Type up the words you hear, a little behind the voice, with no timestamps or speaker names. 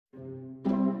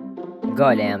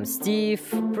Golem Steve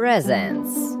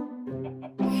presents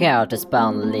how to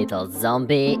spawn little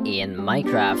zombie in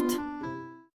Minecraft.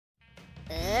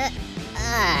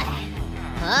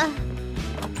 Huh?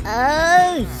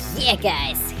 Oh yeah,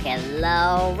 guys!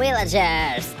 Hello,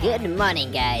 villagers! Good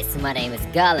morning, guys! My name is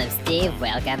Golem Steve.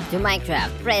 Welcome to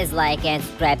Minecraft. Press like and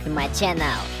subscribe to my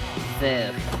channel.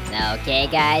 Boo. Okay,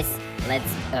 guys. Let's.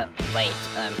 Wait.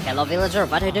 Hello, villager.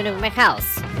 What are you doing in my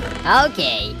house?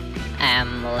 Okay.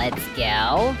 Let's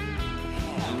go.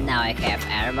 Now I have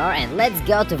armor, and let's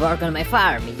go to work on my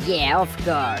farm. Yeah, of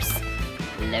course.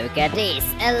 Look at this,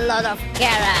 a lot of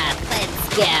carrots.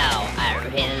 Let's go. I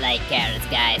really like carrots,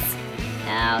 guys.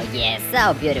 Oh yeah,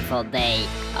 so beautiful day.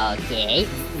 Okay.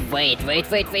 Wait.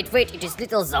 It is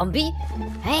little zombie?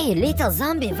 Hey, little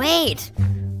zombie, wait.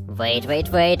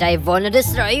 Wait. I wanna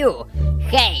destroy you.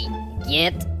 Hey,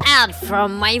 get out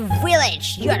from my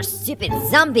village, you are stupid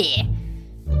zombie.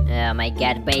 Oh my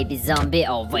god, baby zombie.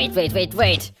 Oh,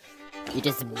 wait. You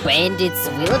just banned its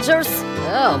villagers?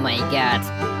 Oh my god.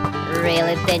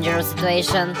 Really dangerous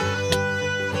situation.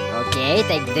 Okay,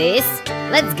 take this.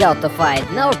 Let's go to fight.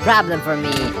 No problem for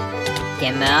me.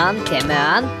 Come on.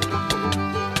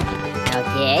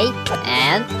 Okay,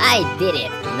 and I did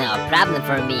it. No problem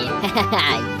for me.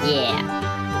 Yeah.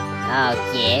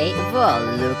 Okay, well,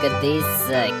 look at this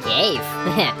cave.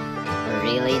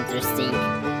 Really interesting.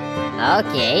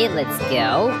 Okay, let's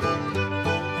go.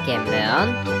 Come on.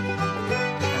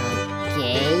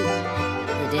 Okay.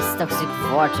 It is toxic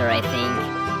water, I think.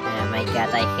 Oh my god,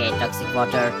 I hate toxic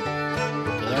water.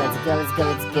 Okay,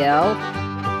 let's go.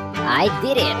 I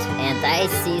did it, and I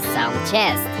see some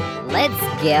chest. Let's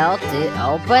go to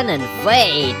open and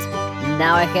wait.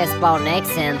 Now I have spawn X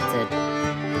and...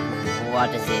 what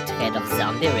is it? Head of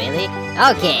zombie, really?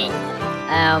 Okay.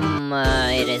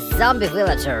 It is zombie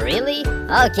villager, really?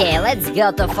 Okay, let's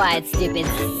go to fight stupid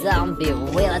zombie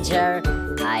villager.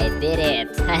 I did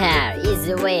it. Haha,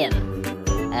 easy win.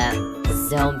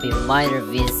 Zombie miner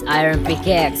with iron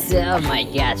pickaxe. Oh my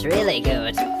god, really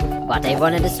good. But I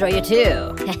wanna destroy you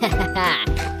too.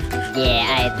 Yeah,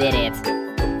 I did it.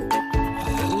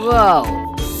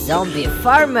 Whoa, zombie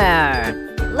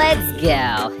farmer. Let's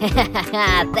go.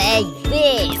 Take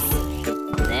this.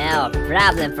 No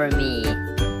problem for me.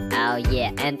 Oh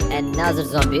yeah, and another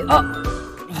zombie. Oh,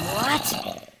 what?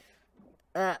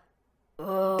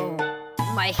 Oh,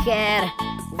 my head.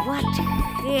 What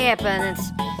happened?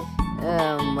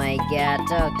 Oh my god.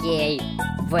 Okay.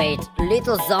 Wait,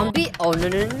 little zombie? Oh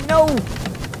no.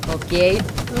 Okay.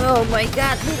 Oh my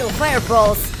god, little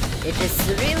fireballs. It is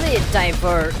really time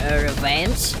for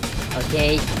revenge.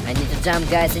 Okay, I need to jump,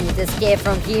 guys. I need to escape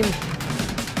from him.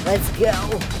 Let's go.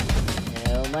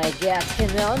 Oh my god,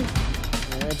 come on.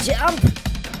 Jump.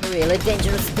 Really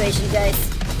dangerous situation, guys.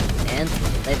 And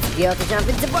let's go to jump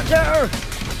into water.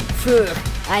 Phew,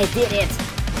 I did it.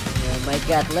 Oh my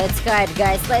god, let's hide,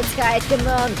 guys. Let's hide, come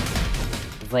on.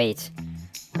 Wait.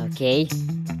 Okay.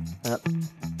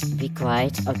 Be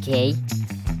quiet, okay.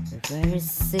 Where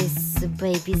is this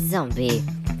baby zombie?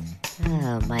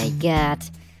 Oh my god.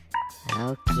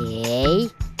 Okay.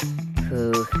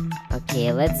 Whew.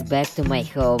 Okay, let's back to my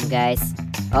home, guys.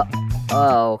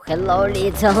 Oh, hello,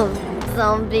 little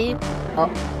zombie.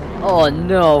 Oh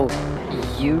no.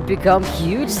 You become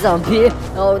huge, zombie.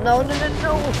 Oh no.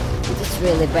 It is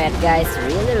really bad, guys.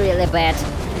 Really bad.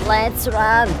 Let's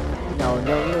run.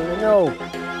 No.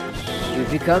 You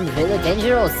become really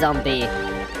dangerous, zombie.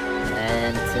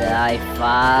 And I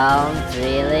found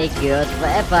really good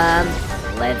weapon.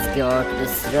 Let's go to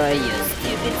destroy you,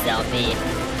 stupid zombie.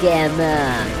 Come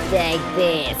on, take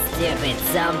this, stupid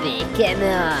zombie. Come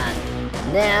on.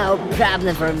 No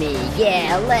problem for me.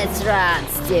 Yeah, let's run,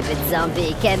 stupid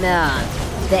zombie. Come on.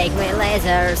 Take my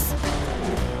lasers.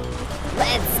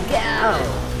 Let's go.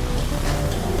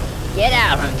 Get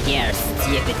out from here,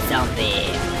 stupid zombie.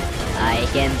 I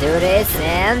can do this,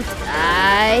 and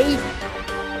I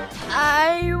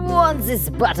won this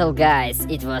battle, guys.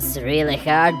 It was really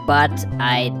hard, but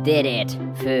I did it.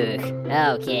 Phew.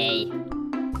 Okay.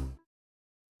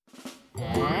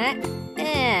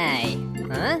 Hey.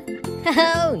 Huh?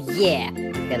 Oh yeah.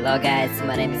 Hello, guys.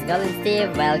 My name is Golem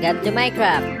Steve. Welcome to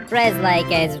Minecraft. Press like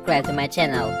and subscribe to my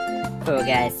channel. Phew,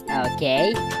 guys.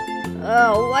 Okay.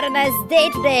 Oh, what a nice day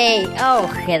today. Oh,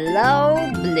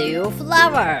 hello, blue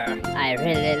flower. I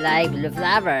really like blue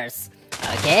flowers.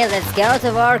 Okay, let's go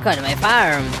to work on my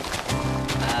farm.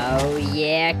 Oh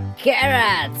yeah,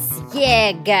 carrots.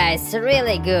 Yeah, guys,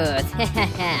 really good.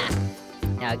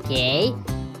 Okay,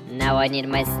 now I need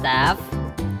my stuff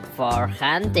for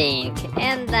hunting,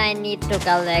 and I need to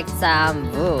collect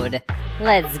some wood.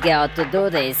 Let's go to do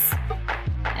this.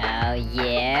 Oh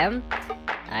yeah.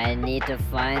 I need to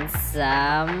find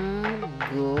some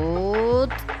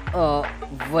good... Oh,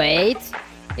 wait.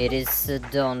 It is a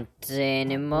don't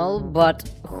animal, but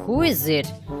who is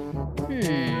it?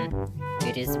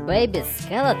 It is baby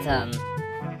skeleton.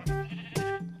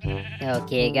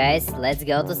 Okay, guys, let's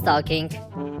go to stalking.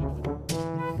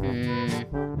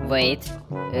 Wait,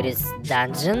 it is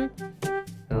dungeon?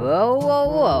 Whoa,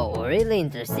 whoa, whoa, really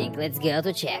interesting. Let's go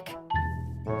to check.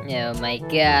 Oh my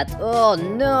god, oh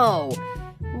no!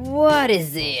 What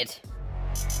is it?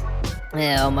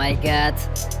 Oh my god.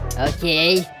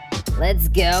 Okay, let's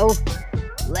go.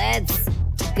 Let's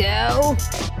go.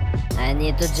 I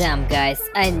need to jump, guys.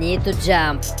 I need to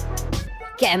jump.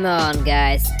 Come on,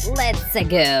 guys. Let's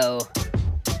go.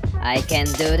 I can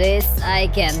do this. I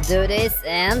can do this.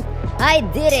 And I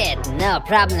did it. No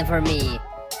problem for me.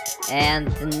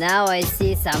 And now I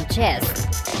see some chests.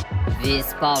 We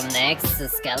spawn next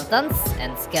skeletons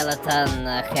and skeleton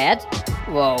head.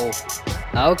 Whoa.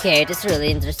 Okay, it is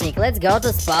really interesting. Let's go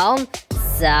to spawn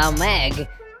some egg.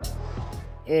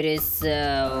 It is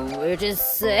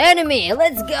enemy.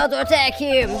 Let's go to attack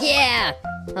him. Yeah.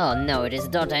 Oh no, it is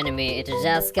not enemy. It is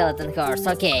just skeleton horse.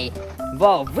 Okay.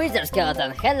 Whoa, wizard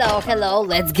skeleton. Hello, hello.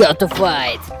 Let's go to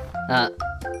fight.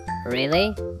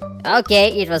 Really?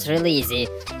 Okay, it was really easy.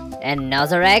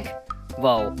 Another egg.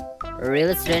 Whoa,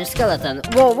 really strange skeleton.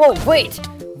 Whoa, whoa, wait.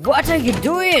 What are you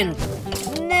doing?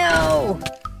 No.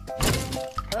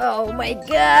 Oh my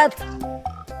god.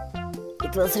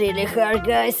 It was really hard,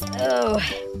 guys. Oh.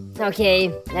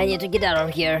 Okay, I need to get out of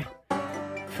here.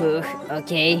 Whew,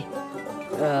 okay.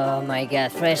 Oh my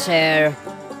god, fresh air.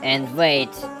 And wait.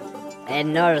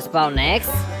 Another spawn X?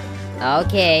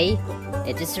 Okay.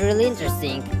 It is really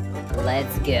interesting.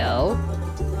 Let's go.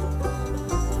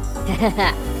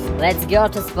 Let's go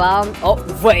to spawn. Oh,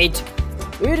 wait.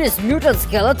 It is mutant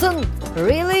skeleton?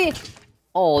 Really?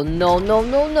 Oh no, no,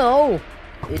 no, no.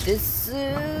 It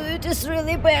is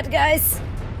really bad, guys.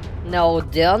 No,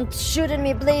 don't shoot at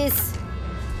me, please.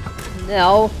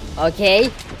 No,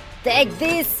 okay. Take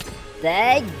this,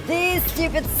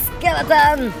 stupid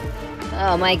skeleton.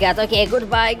 Oh my god, okay,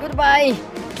 goodbye, goodbye.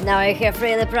 Now I have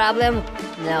really problem.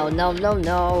 No, no, no,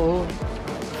 no.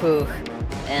 Whew.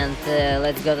 And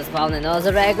let's go to spawn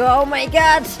another egg. Oh my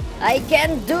god, I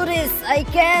can't do this, I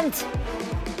can't.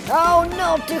 Oh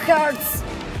no, 2 hearts.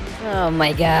 Oh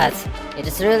my god. It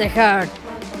is really hard.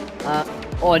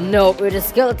 Oh no, it is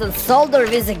skeleton soldier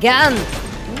with a gun.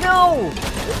 No,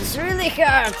 it's really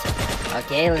hard.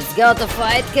 Okay, let's go to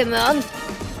fight. Come on.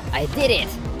 I did it.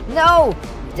 No,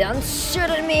 don't shoot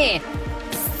at me.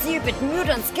 Stupid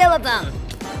mutant skeleton.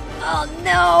 Oh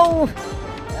no.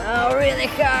 Oh, really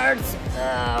hard.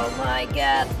 Oh my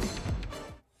god.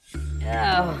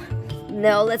 Oh,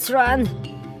 no, let's run.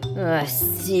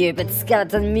 Stupid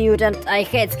skeleton mutant. I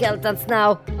hate skeletons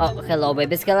now. Oh, hello,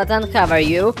 baby skeleton. How are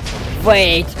you?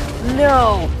 Wait,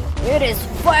 no. It is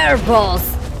fireballs.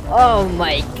 Oh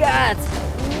my god.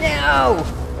 No.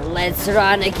 Let's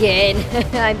run again.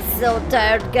 I'm so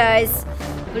tired, guys.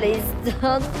 Please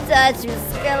don't touch me,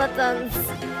 skeletons.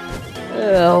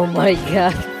 Oh my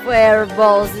god.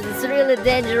 Fireballs. It's a really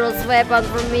dangerous weapon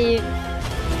for me.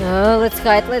 Let's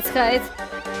hide, let's hide.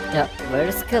 Yeah,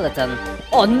 where's skeleton?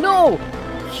 Oh no!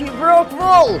 He broke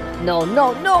wall! No,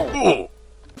 no, no!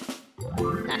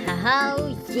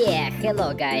 Oh yeah,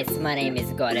 hello guys, my name is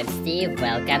Golem Steve,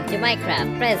 welcome to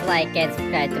Minecraft, press like and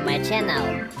subscribe to my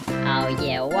channel. Oh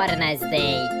yeah, what a nice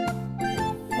day.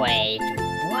 Wait,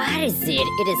 what is it?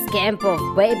 It is camp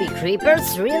of baby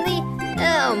creepers, really?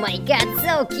 Oh my god,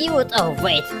 so cute! Oh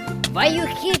wait, why you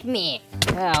hit me?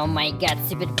 Oh my god,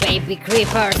 stupid baby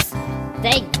creepers!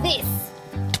 Take this!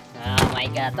 Oh my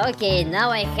god, okay,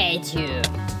 now I hate you.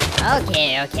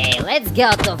 Okay, okay, let's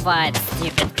go to fight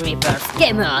stupid creepers.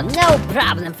 Come on, no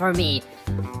problem for me.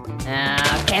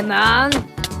 Come on.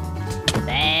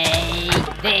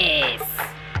 Take this.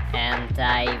 And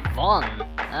I won.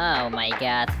 Oh my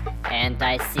god. And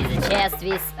I see the chest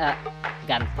with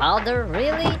gunpowder,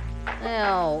 really?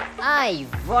 Oh, I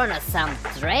won some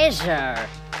treasure.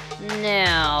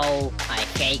 No, I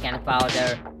hate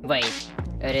gunpowder. Wait.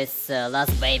 It is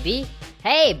last baby.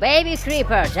 Hey, baby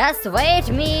creeper, just wait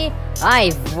me.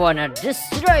 I wanna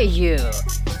destroy you.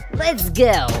 Let's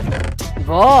go.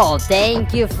 Whoa,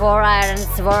 thank you for iron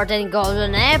sword and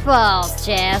golden apples,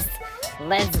 chest.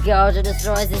 Let's go to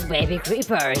destroy this baby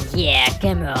creeper. Yeah,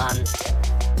 come on.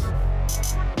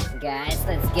 Guys,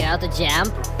 let's go to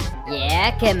jump.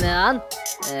 Yeah, come on.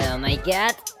 Oh my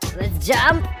god. Let's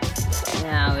jump.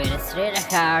 Now it is really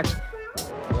hard.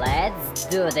 Let's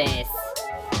do this.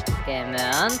 Come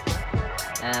on.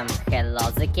 Hello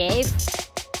the cave.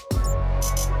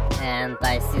 And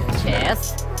I see the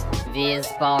chest. With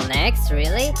spawn next,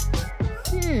 really?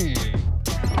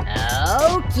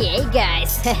 Okay,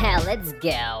 guys, let's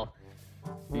go.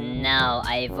 Now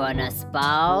I wanna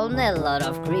spawn a lot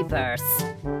of creepers.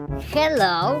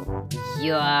 Hello,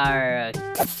 you are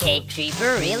cake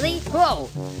creeper, really? Whoa!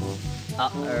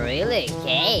 Oh, really?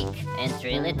 Cake? And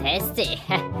really tasty.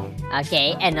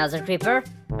 Okay, another creeper?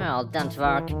 Oh, don't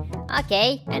work.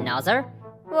 Okay, another.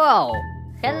 Whoa!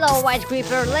 Hello, white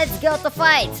creeper, let's go to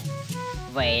fight!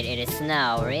 Wait, it is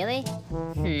snow, really?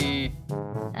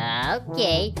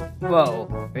 Okay. Whoa,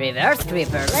 reverse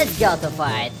creeper, let's go to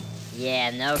fight! Yeah,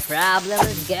 no problem,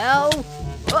 let's go!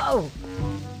 Whoa!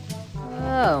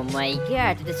 Oh my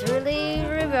god, it is really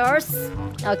reverse.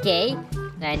 Okay,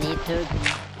 I need to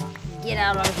get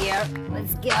out of here.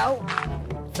 Let's go.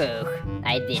 Phew,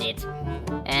 I did it.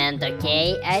 And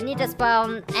okay, I need to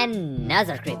spawn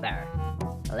another creeper.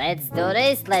 Let's do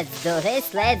this, let's do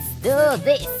this, let's do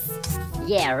this.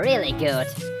 Yeah, really good.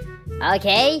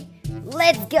 Okay,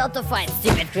 let's go to fight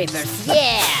stupid creepers.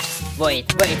 Yeah! Wait,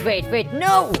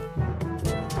 no!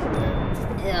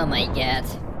 Oh my god.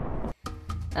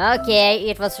 Okay,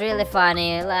 it was really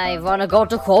funny. I wanna go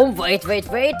to home. Wait.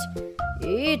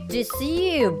 It is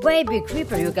you, baby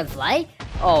creeper. You can fly?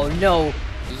 Oh no,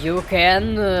 you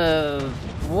can.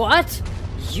 What?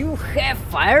 You have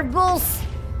fireballs?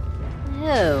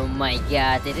 Oh my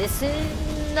god, it is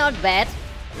not bad.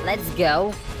 Let's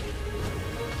go.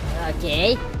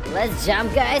 Okay, let's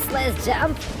jump, guys. Let's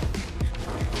jump.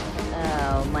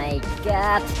 Oh my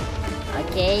god.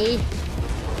 Okay.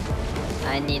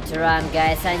 I need to run,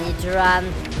 guys, I need to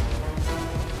run.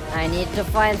 I need to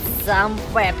find some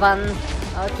weapon.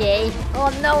 Okay.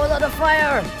 Oh no, a lot of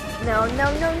fire. No.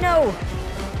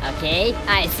 Okay,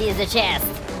 I see the chest.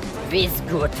 With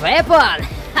good weapon.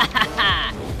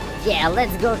 Yeah,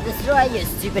 let's go destroy you,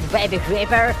 stupid baby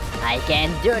creeper. I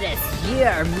can do this, you're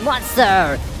a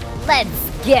monster.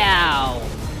 Let's go.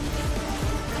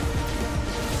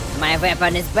 My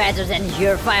weapon is better than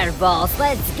your fireballs.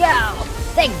 Let's go.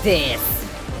 Take this!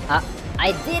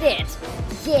 I did it!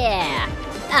 Yeah!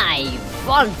 I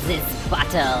won this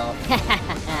battle!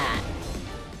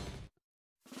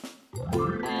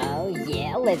 Oh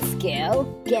yeah, let's go!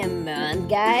 Come on,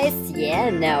 guys! Yeah,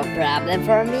 no problem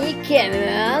for me, come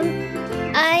on!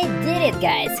 I did it,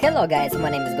 guys! Hello, guys, my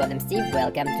name is Golden Steve,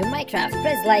 welcome to Minecraft.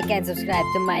 Press like and subscribe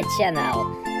to my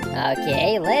channel.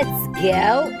 Okay, let's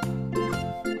go!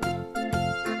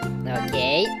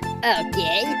 Okay.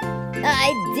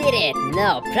 I did it!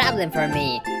 No problem for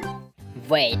me!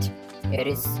 Wait, it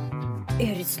is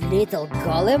little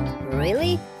golem?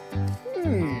 Really?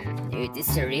 It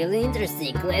is really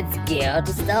interesting. Let's go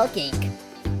to stalking.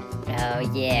 Oh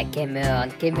yeah, come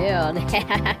on.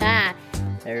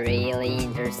 Really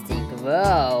interesting.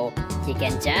 Whoa, he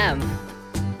can jump.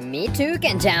 Me too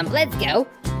can jump. Let's go.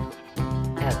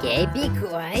 Okay, be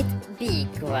quiet.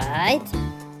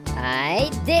 I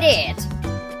did it!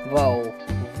 Whoa,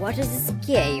 what is this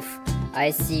cave?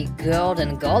 I see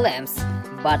golden golems,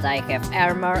 but I have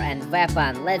armor and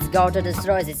weapon. Let's go to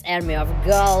destroy this army of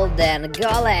golden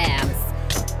golems.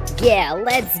 Yeah,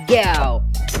 let's go.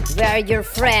 Where your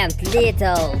friend,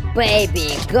 little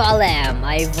baby golem?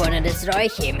 I wanna destroy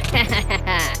him.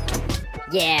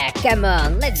 Yeah, come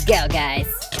on, let's go, guys.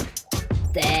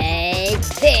 Take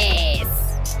this.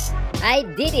 I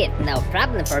did it, no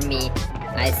problem for me.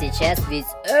 I see chest with...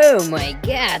 Oh my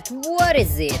god, what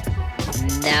is it?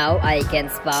 Now I can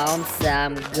spawn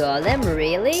some golem,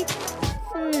 really?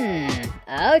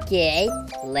 Okay,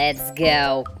 let's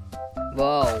go.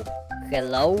 Whoa,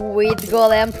 hello with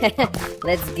golem.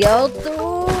 Let's go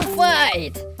to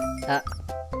fight.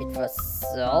 It was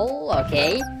all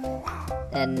okay.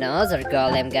 Another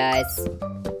golem, guys.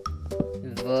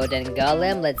 Wooden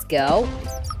golem, let's go.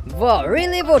 Whoa,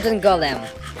 really wooden golem?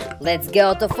 Let's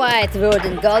go to fight,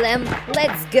 wooden golem.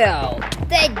 Let's go.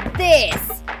 Take this.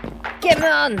 Come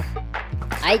on.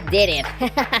 I did it.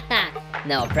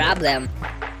 No problem.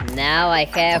 Now I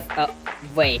have... Oh,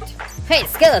 wait. Hey,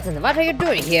 skeleton, what are you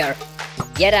doing here?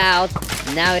 Get out.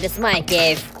 Now it is my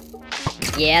cave.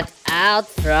 Get out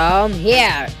from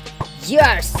here.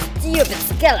 You're stupid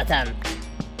skeleton.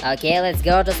 Okay, let's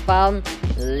go to spawn.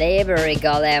 Library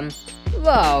golem.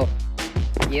 Whoa.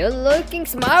 You're looking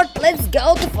smart. Let's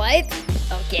go to fight.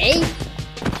 Okay.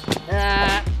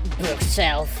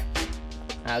 Bookshelf.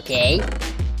 Okay.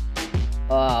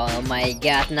 Oh my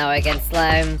god, now I can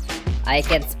slime. I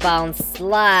can spawn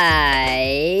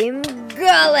slime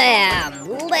golem.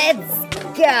 Let's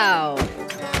go.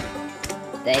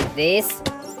 Take this.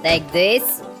 Take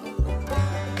this.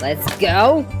 Let's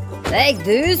go. Take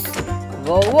this.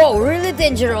 Whoa, whoa, really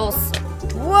dangerous.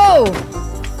 Whoa,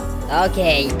 no!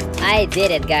 Okay, I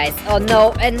did it, guys. Oh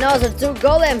no, another 2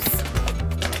 golems.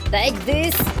 Take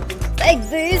this. Take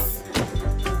this.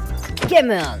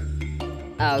 Come on.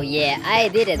 Oh yeah, I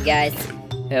did it, guys.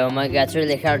 Oh my god,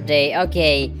 really hard day.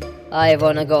 Okay, I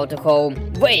wanna go to home.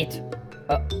 Wait.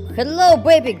 Hello,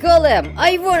 baby golem.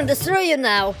 I wanna destroy you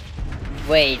now.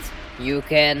 Wait, you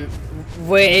can...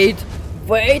 Wait.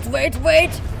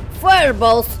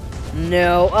 Fireballs.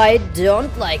 No, I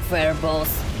don't like fireballs.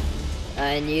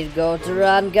 I need go to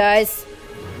run, guys.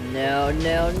 No,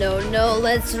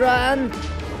 let's run.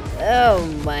 Oh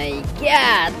my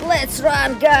god, let's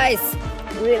run, guys.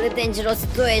 Really dangerous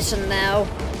situation now.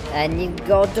 I need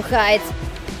go to hide.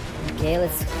 Okay,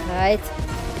 let's hide.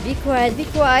 Be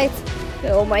quiet.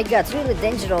 Oh my god, really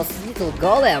dangerous little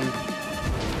golem.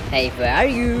 Hey, where are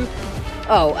you?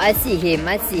 Oh, I see him.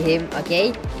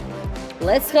 Okay.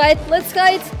 Let's hide.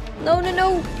 No.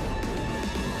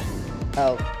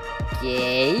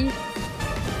 Okay.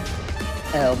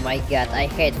 Oh my god, I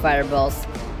hate fireballs.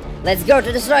 Let's go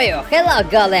to destroy you. Hello,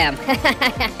 golem.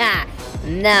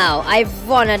 Now I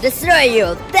wanna destroy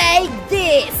you. Take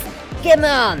this. Come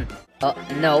on. Oh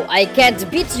no, I can't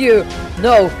beat you.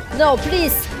 No,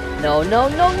 please. No.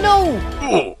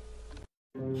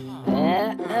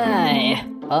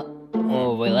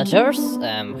 Villagers,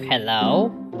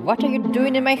 hello. What are you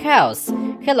doing in my house?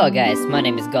 Hello guys, my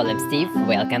name is Golem Steve.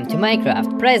 Welcome to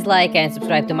Minecraft. Press like and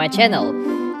subscribe to my channel.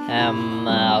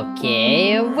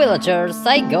 Okay, villagers,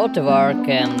 I go to work.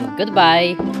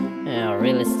 Goodbye.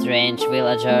 Really strange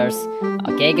villagers.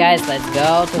 Okay guys, let's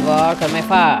go to work on my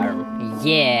farm.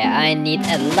 Yeah, I need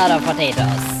a lot of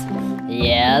potatoes.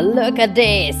 Yeah, look at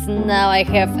this. Now I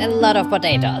have a lot of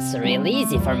potatoes. Really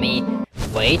easy for me.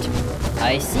 Wait,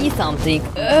 I see something.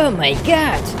 Oh my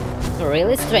god.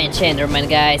 Really strange Enderman,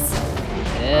 guys.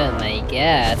 Oh my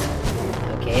god.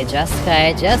 Okay, just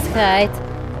hide.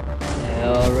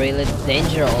 Oh, really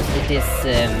dangerous with this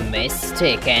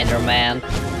mystic Enderman.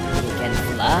 He can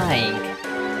flying,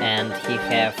 and he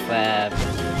have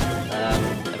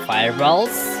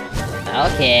fireballs.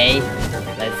 Okay,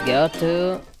 let's go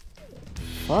to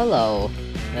follow.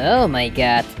 Oh my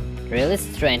god, really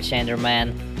strange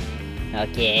Enderman.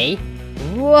 Okay,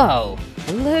 whoa,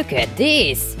 look at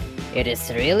this. It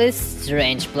is really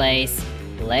strange place.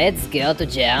 Let's go to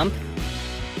jump.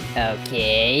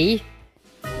 Okay,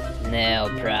 no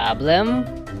problem.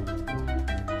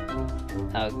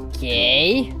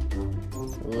 Okay,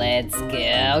 let's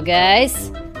go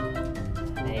guys.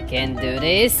 I can do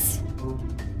this.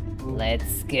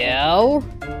 Let's go.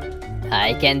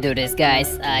 I can do this,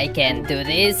 guys. I can do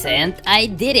this, and I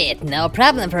did it. No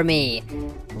problem for me.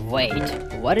 Wait,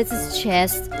 what is this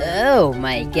chest? Oh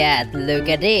my god, look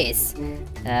at this.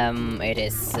 It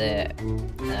is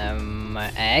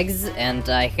eggs, and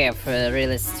I have a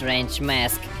really strange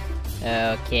mask.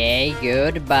 Okay,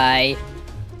 goodbye.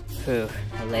 Whew,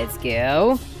 let's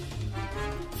go.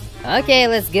 Okay,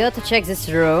 let's go to check this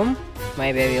room.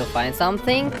 Maybe we'll find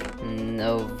something.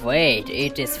 No, wait,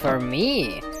 it is for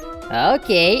me.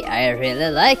 Okay, I really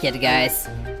like it, guys.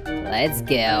 Let's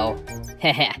go.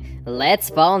 Let's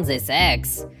spawn these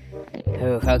eggs.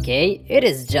 Okay, it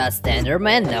is just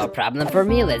Enderman, no problem for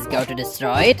me. Let's go to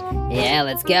destroy it. Yeah,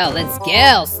 let's go,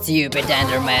 stupid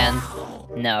Enderman.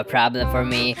 No problem for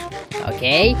me.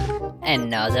 Okay,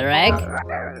 another egg.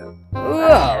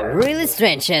 Whoa, really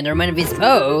strange Enderman with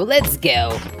bow. Let's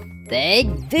go.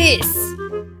 Take this.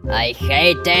 I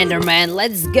hate Enderman,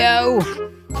 let's go.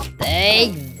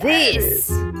 Take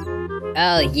this.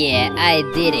 Oh yeah, I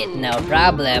did it, no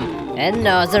problem.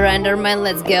 Another Enderman,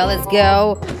 let's go.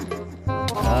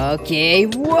 Okay,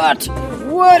 what?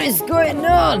 What is going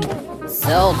on?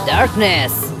 So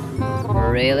darkness.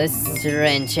 Really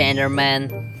strange Enderman.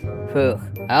 Whew,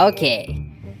 okay.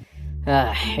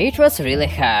 It was really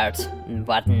hard,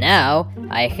 but now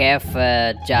I have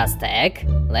just egg.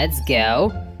 Let's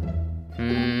go.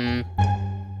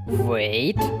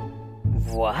 Wait.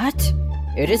 What?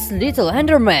 It is little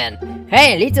Enderman.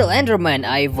 Hey, little Enderman,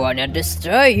 I wanna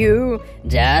destroy you.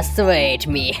 Just wait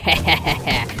me.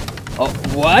 Oh,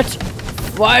 what?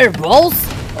 Fireballs?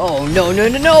 Oh, no.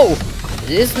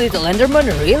 This little Enderman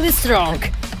really strong.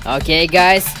 Okay,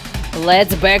 guys,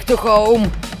 let's back to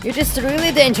home. It is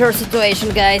really dangerous situation,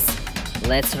 guys.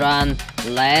 Let's run,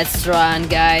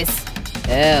 guys.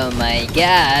 Oh my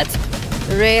god.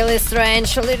 Really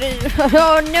strange.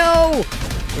 Oh no.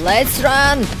 Let's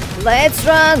run.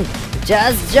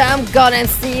 Just jump, Golem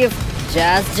Steve.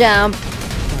 Just jump.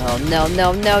 Oh no.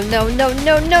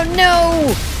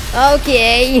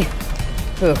 Okay.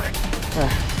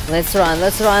 Let's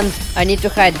run. I need to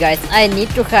hide, guys.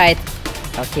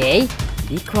 Okay.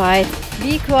 Be quiet.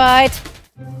 Be quiet.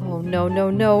 Oh, no, no,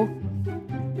 no.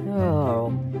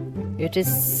 Oh, it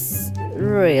is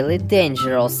really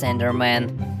dangerous, Enderman.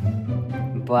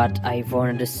 But I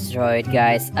wanna destroy it,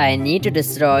 guys. I need to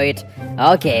destroy it.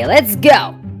 Okay, let's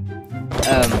go.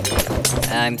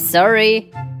 I'm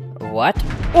sorry. What?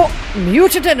 Oh,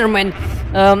 mutant Enderman.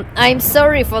 I'm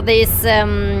sorry for this.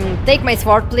 Take my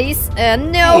sword, please.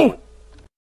 No.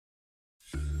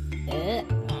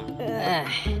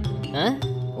 Huh?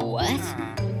 What?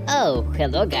 Oh,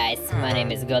 hello guys, my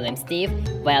name is Golem Steve.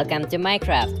 Welcome to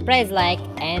Minecraft. Press like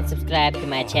and subscribe to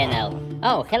my channel.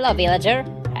 Oh, hello villager.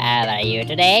 How are you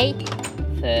today?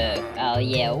 Oh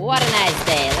yeah, what a nice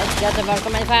day. Let's go to work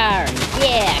on my farm.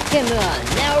 Yeah, come on,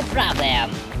 no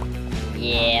problem.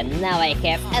 Yeah, now I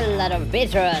have a lot of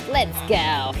beetroot. Let's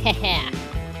go.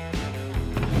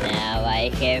 Now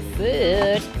I have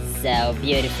food. So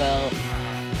beautiful.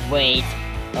 Wait.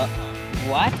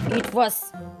 What?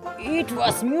 It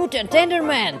was Mutant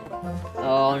Enderman!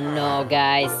 Oh no,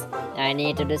 guys. I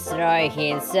need to destroy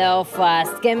him so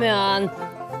fast. Come on.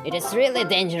 It is really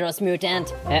dangerous,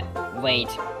 mutant. Wait.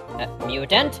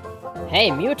 Mutant? Hey,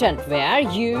 mutant, where are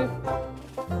you?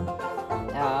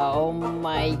 Oh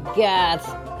my god.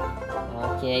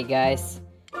 Okay, guys.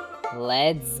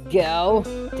 Let's go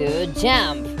to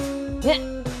jump.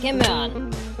 Come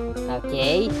on.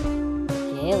 Okay.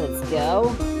 Okay, let's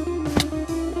go.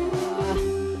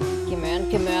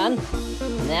 Come on.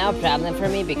 No problem for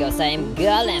me because I am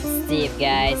Golem Steve,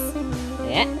 guys.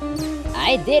 Yeah,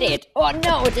 I did it. Oh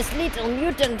no, it is little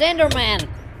mutant Enderman.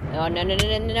 Oh no,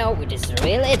 it is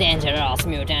really dangerous,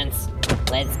 mutants.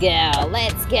 Let's go.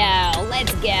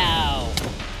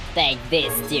 Take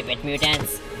this, stupid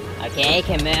mutants. Okay,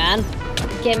 come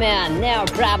on, no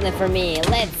problem for me.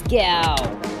 Let's go.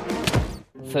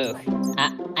 Phew,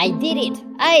 I did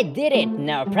it.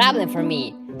 No problem for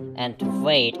me. And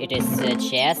wait, it is a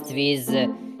chest with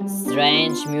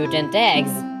strange mutant eggs.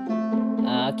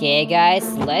 Okay, guys,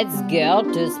 let's go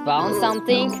to spawn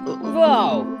something.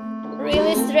 Whoa,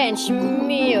 really strange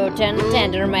mutant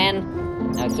Enderman.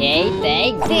 Okay,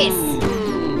 take this.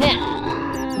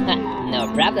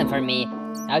 No problem for me.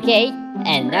 Okay,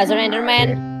 another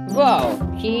Enderman. Whoa,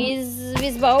 he's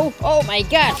with bow. Oh my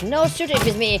god, no shooting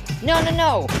with me.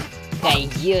 No. Hey,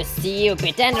 you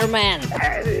stupid Enderman!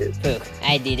 Phew,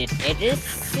 I did it. It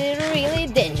is really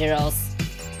dangerous.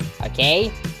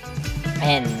 Okay.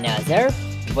 Another.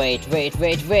 Wait.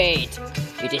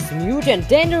 It is mutant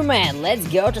Enderman. Let's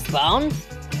go to spawn.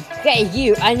 Hey,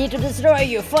 you! I need to destroy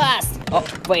you fast. Oh,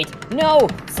 wait. No!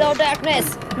 So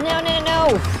darkness.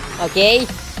 No. Okay.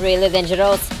 Really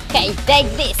dangerous. Hey, take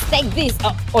this.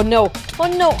 Oh no.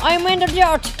 I'm in the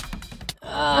dirt.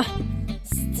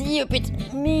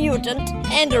 Stupid mutant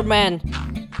Enderman.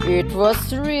 It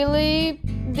was really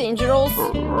dangerous.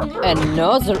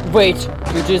 Another. Wait.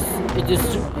 It is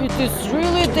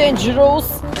really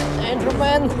dangerous,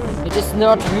 Enderman. It is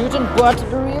not mutant, but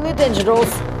really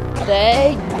dangerous.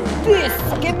 Take this.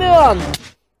 Come on.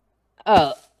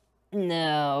 Oh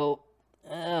no.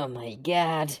 Oh my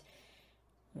god.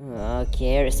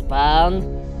 Okay, respawn.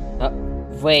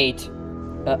 Wait.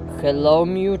 Hello,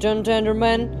 mutant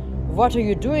Enderman. What are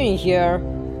you doing here?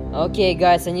 Okay,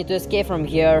 guys, I need to escape from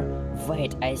here.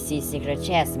 Wait, I see secret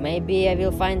chest. Maybe I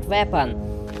will find weapon.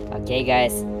 Okay,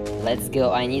 guys, let's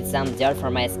go. I need some dirt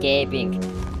for my escaping.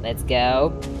 Let's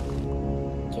go.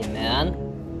 Come on.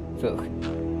 Phew.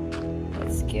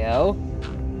 Let's go.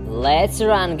 Let's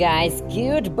run, guys.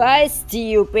 Goodbye,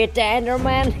 stupid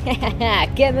Enderman.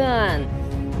 Come on.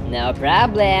 No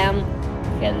problem.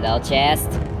 Hello, chest.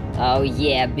 Oh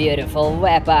yeah, beautiful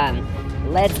weapon.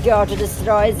 Let's go to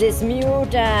destroy these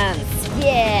mutants!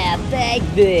 Yeah, take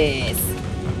this!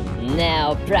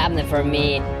 No problem for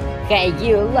me. Hey,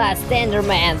 you last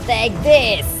Enderman, take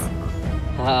this!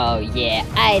 Oh yeah,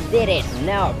 I did it!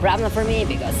 No problem for me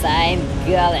because I'm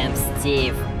Golem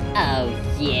Steve. Oh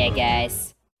yeah,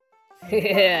 guys.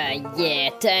 Yeah,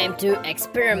 time to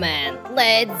experiment.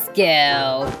 Let's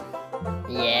go!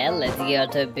 Yeah, let's go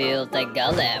to build a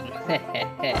golem.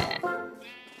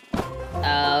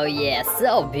 Oh yeah,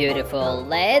 so beautiful.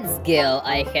 Let's go.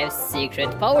 I have secret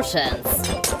potions.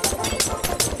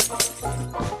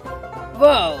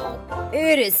 Whoa!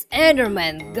 It is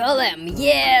Enderman Golem.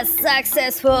 Yeah,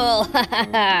 successful.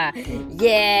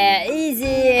 Yeah,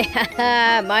 easy.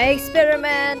 My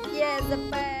experiment. Yeah, the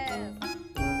best.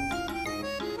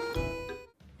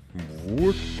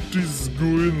 What is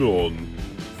going on?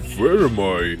 Where am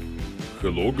I?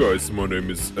 Hello guys, my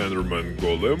name is Enderman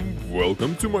Golem.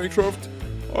 Welcome to Minecraft.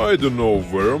 I don't know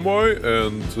where am I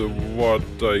and what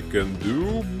I can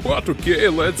do, but okay,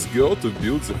 let's go to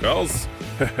build the house.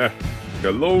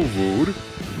 hello wood.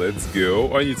 Let's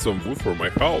go. I need some wood for my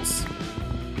house.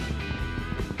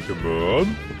 Come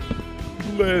on.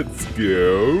 Let's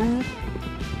go.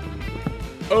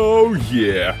 Oh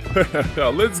yeah.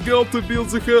 Let's go to build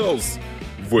the house.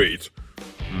 Wait.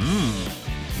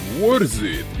 What is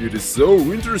it? It is so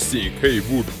interesting. Hey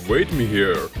wood, wait me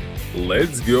here.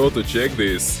 Let's go to check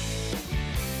this.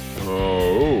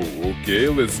 Oh, okay,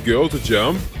 let's go to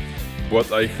jump.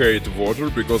 But I hate water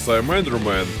because I'm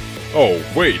Enderman. Oh,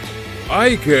 wait.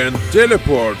 I can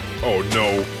teleport. Oh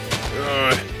no.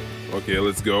 Okay,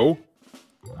 let's go.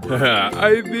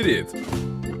 I did it.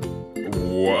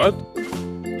 What?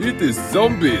 It is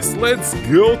zombies. Let's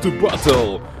go to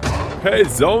battle. Hey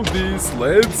zombies,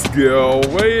 let's go.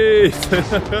 Wait.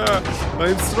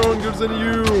 I'm stronger than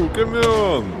you. Come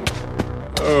on.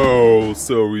 Oh,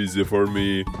 so easy for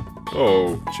me.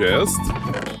 Oh, chest?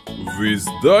 With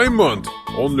diamond?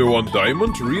 Only one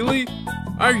diamond? Really?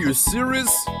 Are you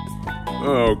serious?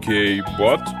 Okay,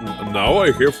 but now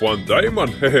I have one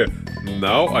diamond.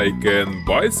 Now I can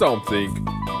buy something.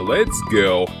 Let's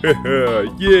go.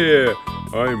 Yeah,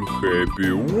 I'm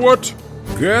happy. What?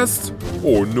 Ghast?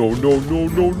 Oh no, no, no,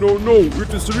 no, no, no.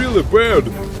 It is really bad.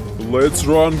 Let's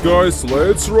run, guys.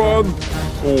 Let's run.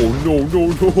 Oh no, no,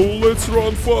 no. Let's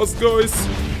run fast, guys.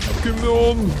 Come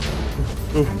on.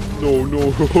 No,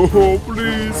 no.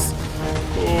 Please.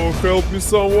 Oh, help me,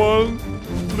 someone.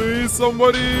 Please,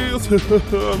 somebody.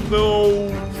 No.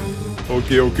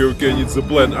 Okay, okay, okay. I need the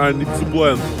plan. I need the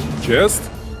plan. Chest?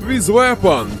 With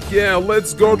weapon. Yeah,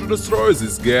 let's go to destroy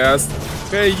this ghast.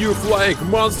 Hey, you flying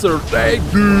monster, take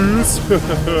this.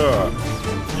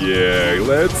 Yeah,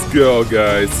 let's go,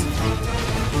 guys.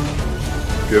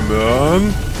 Come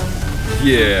on.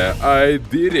 Yeah, I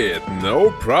did it.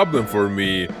 No problem for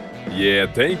me.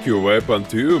 Yeah, thank you, weapon,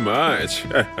 too much.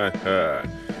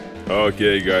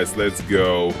 Okay, guys, let's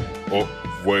go. Oh,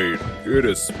 wait, it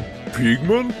is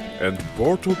Pigman and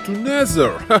portal to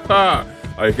Nether.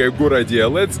 I have good idea.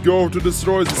 Let's go to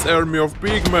destroy this army of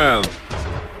Pigmen.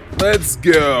 Let's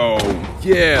go.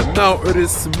 Yeah, now it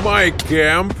is my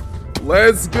camp.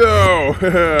 Let's go.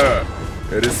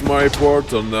 It is my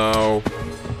portal now.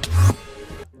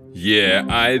 Yeah,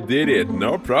 I did it.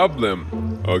 No problem.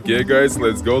 Okay, guys,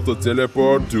 let's go to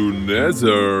teleport to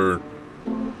Nether.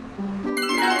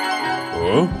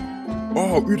 Huh?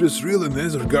 Oh, it is really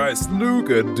Nether, guys.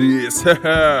 Look at this.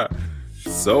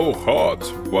 So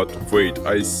hot. But wait,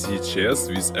 I see chest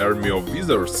with army of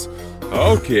wizards.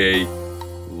 Okay.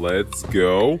 Let's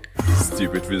go.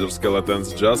 Stupid wither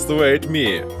skeletons, just wait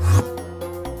me.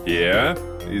 Yeah,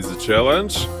 is a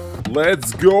challenge.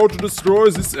 Let's go to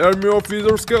destroy this army of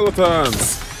wither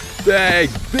skeletons. Take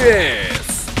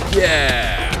this.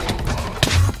 Yeah.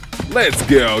 Let's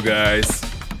go, guys.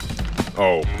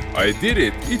 Oh, I did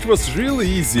it. It was really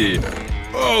easy.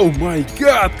 Oh my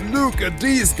god, look at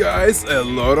these, guys. A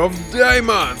lot of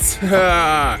diamonds.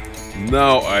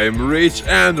 Now I'm rich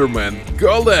Enderman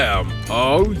Golem.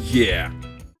 Oh yeah.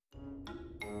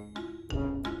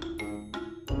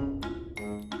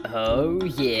 Oh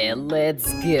yeah,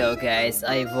 let's go, guys.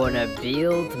 I wanna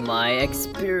build my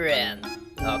experience.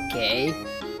 Okay,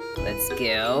 let's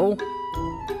go.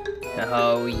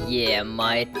 Oh yeah,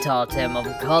 my totem of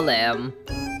golem.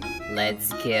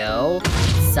 Let's go.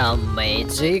 Some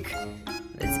magic.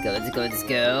 Let's go, let's go, let's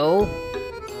go.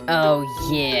 Oh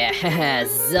yeah,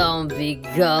 zombie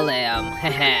golem.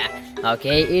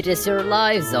 Okay, it is your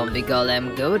life, zombie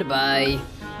golem. Goodbye.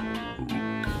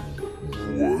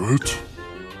 What?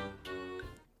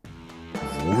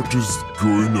 What is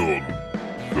going on?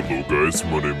 Hello guys,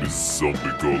 my name is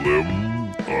Zombie Golem.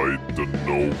 I don't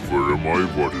know where am I,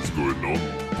 what is going on,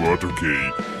 but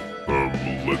okay.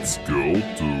 Let's go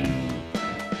to...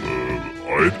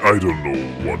 I don't know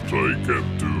what I can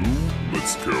do.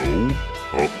 Let's go.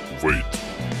 Oh, wait.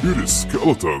 It is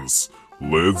skeletons.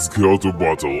 Let's go to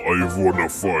battle. I wanna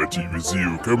fight with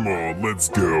you. Come on, let's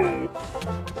go.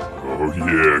 Oh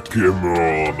yeah, come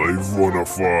on. I wanna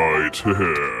fight.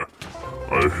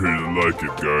 I really like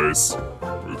it, guys.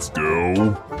 Let's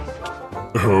go.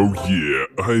 Oh yeah,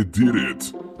 I did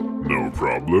it. No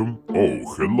problem. Oh,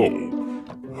 hello.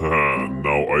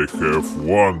 Now I have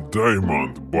one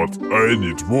diamond, but I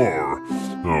need more.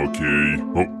 Okay.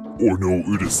 Oh no,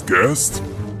 it is ghast.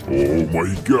 Oh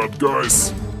my god,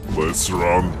 guys. Let's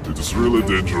run. It is really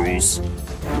dangerous.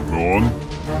 Come on.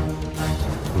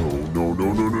 Oh no,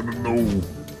 no, no, no, no, no.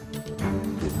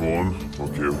 Come on.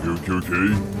 Okay, okay, okay, okay.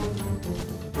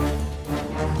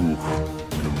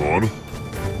 Come on.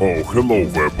 Oh, hello,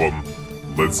 weapon.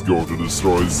 Let's go to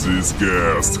destroy this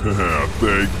ghast.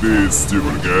 Take this,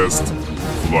 stupid ghast.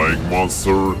 Flying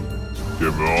monster.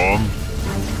 Come on.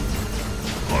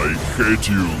 hate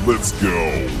you. Let's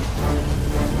go.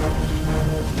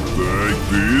 Like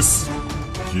this.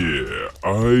 Yeah,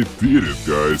 I did it,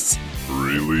 guys.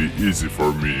 Really easy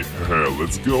for me.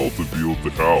 Let's go to build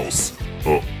the house.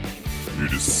 Oh,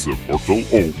 it is a portal.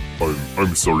 Oh,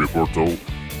 I'm sorry, portal.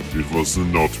 It was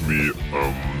not me.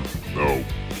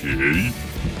 Okay.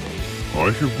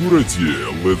 I have good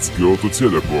idea. Let's go to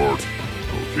teleport.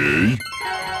 Okay.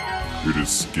 It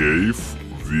is cave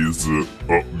with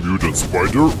mutant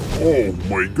spider. Oh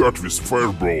my god, with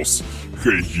fireballs.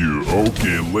 Hey you.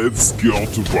 Okay, let's go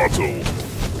to battle.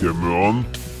 Come on.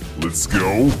 Let's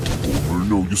go. Oh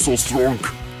no, you're so strong.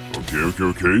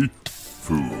 Okay.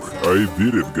 Phew, I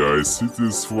did it, guys. It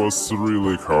was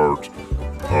really hard.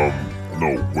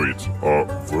 No, wait.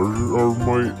 Where are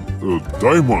my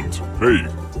diamond? Hey,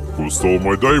 who stole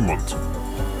my diamond?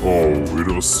 Oh, it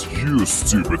was you,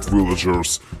 stupid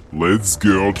villagers. Let's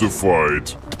go to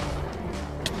fight.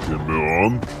 Come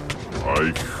on.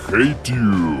 I hate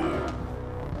you.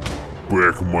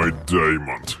 Back my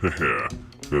diamond.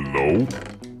 Hello?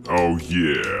 Oh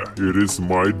yeah, it is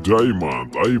my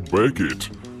diamond. I back it.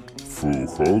 Phew,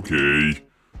 okay.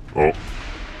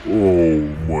 Oh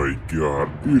my god,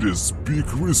 it is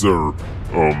big wizard.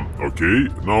 Okay,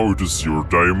 now it is your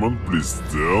diamond. Please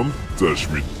don't touch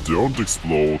me, don't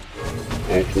explode.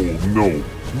 Oh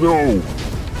no.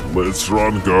 Let's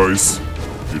run, guys.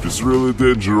 It is really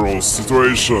dangerous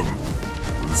situation.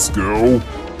 Let's go.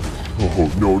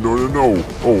 Oh no.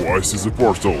 Oh, I see the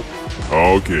portal.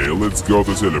 Okay, let's go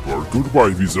to teleport.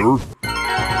 Goodbye, wizard.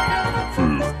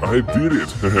 Phew, I did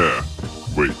it.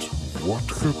 Wait, what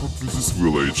happened with this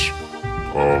village?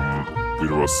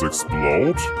 It was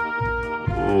explode?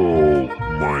 Oh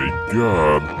my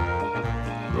god.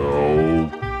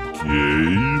 Okay,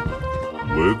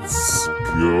 let's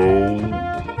go.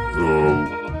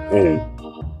 Oh,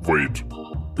 wait,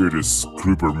 it is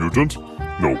creeper mutant?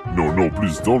 No,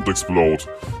 please don't explode.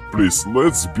 Please,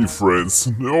 let's be friends.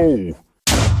 No.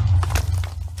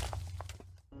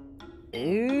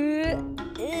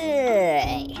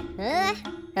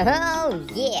 Oh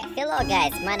yeah, hello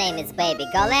guys, my name is Baby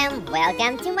Golem,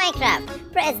 welcome to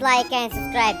Minecraft. Press like and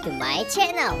subscribe to my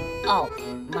channel. Oh,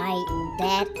 my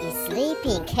dad is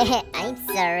sleeping. I'm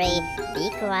sorry, be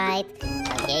quiet.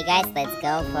 Okay guys, let's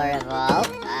go for a walk.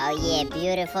 Oh yeah,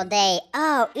 beautiful day.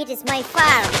 Oh, it is my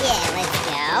farm. Yeah, let's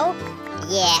go.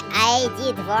 Yeah, I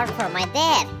did work for my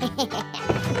dad.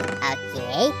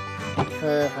 Okay.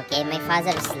 Okay, my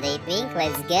father is sleeping.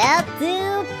 Let's go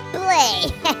to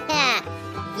play.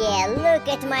 Yeah, look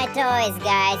at my toys,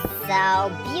 guys.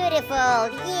 So beautiful.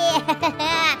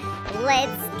 Yeah.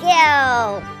 Let's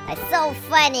go. It's so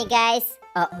funny, guys.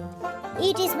 Oh,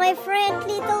 it is my friend,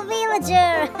 little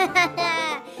villager.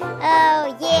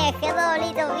 Oh, yeah. Hello,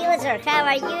 little villager. How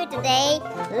are you today?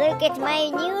 Look at my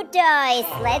new toys.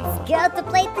 Let's go to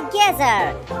play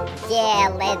together. Yeah,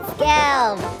 let's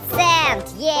go. Sand.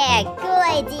 Yeah, cool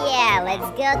idea. Let's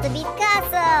go to big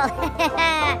castle.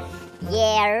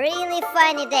 Yeah, really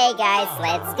funny day, guys.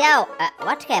 Let's go.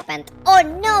 What happened? Oh,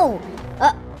 no.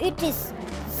 It is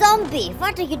zombie.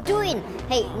 What are you doing?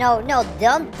 Hey, no,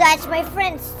 don't touch my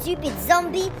friend, stupid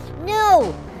zombie.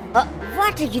 No.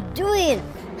 What are you doing?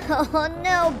 Oh,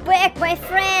 no, back my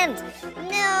friend.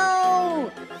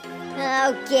 No.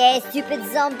 Okay, stupid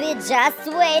zombie, just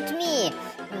wait me.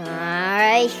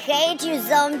 I hate you,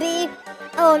 zombie.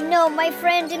 Oh, no, my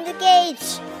friend in the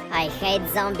cage. I hate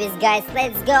zombies, guys.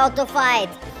 Let's go to fight.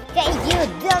 Hey,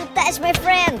 you, don't touch my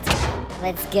friend.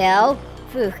 Let's go.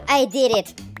 Phew, I did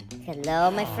it. Hello,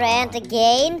 my friend,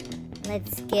 again.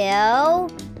 Let's go.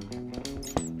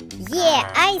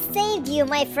 Yeah, I saved you,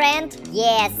 my friend.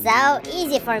 Yeah, so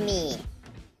easy for me.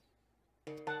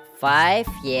 5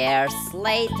 years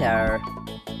later.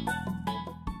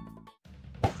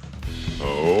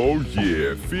 Oh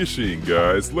yeah, fishing,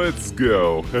 guys. Let's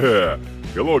go.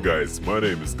 Hello guys, my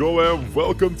name is Golem,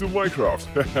 welcome to Minecraft.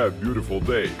 Beautiful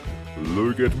day.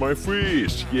 Look at my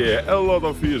fish. Yeah, a lot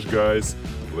of fish, guys.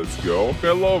 Let's go.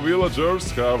 Hello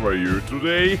villagers, how are you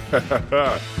today?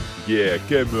 Yeah,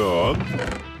 come on.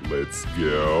 Let's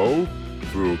go.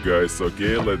 Through, guys,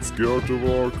 okay, let's go to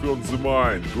work on the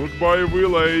mine. Goodbye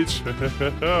village.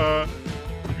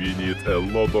 We need a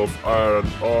lot of iron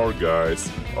ore, guys.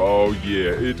 Oh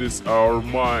yeah, it is our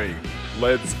mine.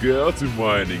 Let's go to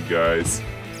mining, guys.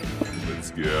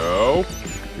 Let's go.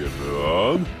 Come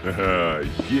on.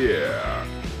 Yeah.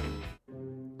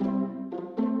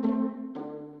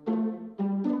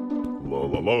 La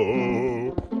la la.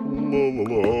 La la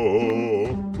la.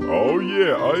 Oh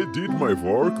yeah, I did my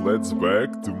work. Let's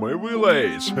back to my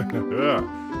village.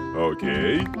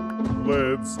 Okay.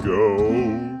 Let's go.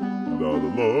 La la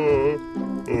la.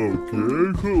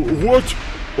 Okay, what?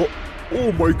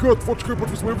 Oh my god, what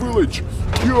happened with my village?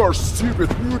 You're stupid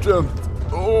mutant!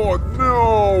 Oh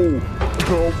no!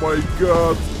 Oh my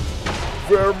god!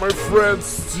 Where are my friends,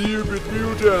 stupid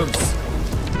mutants?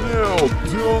 No,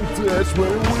 don't touch my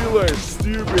village,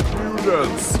 stupid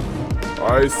mutants!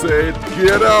 I said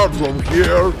get out from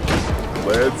here!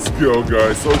 Let's go,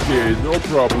 guys. Okay, no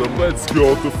problem. Let's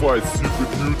go to fight stupid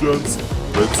mutants.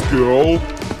 Let's go.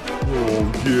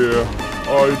 Oh yeah,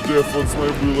 I defense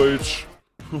my village.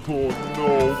 Oh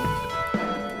no.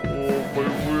 Oh, my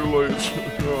village.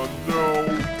 Oh no.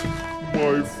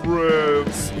 My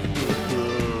friends.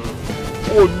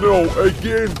 Oh no,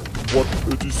 again. What?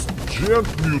 It is giant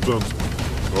mutant.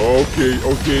 Okay,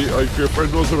 I have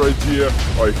another idea.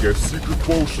 I have secret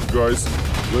potion, guys.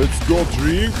 Let's go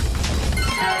drink.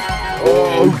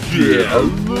 Oh yeah,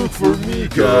 look for me,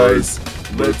 guys.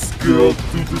 Let's go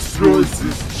to destroy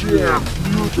this giant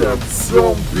mutant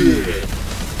zombie.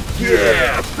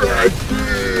 Yeah, like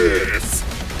this.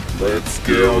 Let's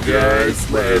go, guys.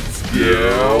 Let's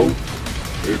go.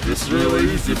 It is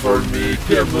really easy for me.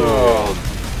 Come on.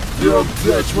 Don't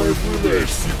touch my village,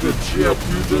 secret giant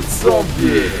mutant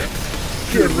zombie.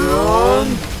 Come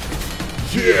on.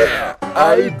 Yeah,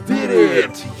 I did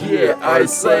it! Yeah, I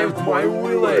saved my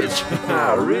village!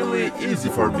 Really easy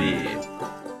for me!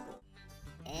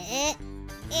 Hey,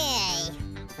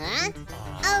 huh?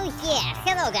 Oh yeah,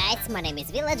 hello guys, my name is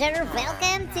Villager,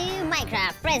 welcome to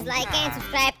Minecraft. Press like and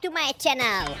subscribe to my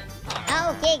channel.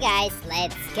 Okay guys,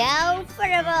 let's go for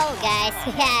a roll guys.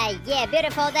 Yeah,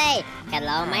 beautiful day.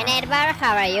 Hello my neighbor,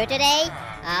 how are you today?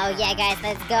 Oh yeah guys,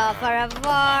 let's go for a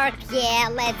walk. Yeah,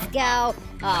 let's go.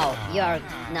 Oh, you're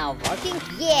now working?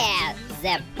 Yeah,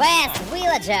 the best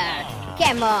villager.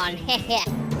 Come on.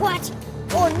 What?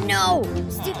 Oh no!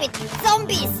 Stupid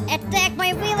zombies attack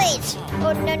my village.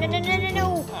 Oh no.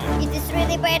 It is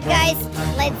really bad guys.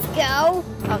 Let's go.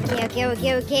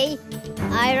 Okay.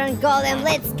 Iron golem,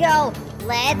 let's go.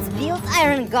 Let's build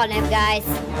iron golem guys.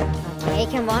 Okay,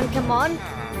 come on.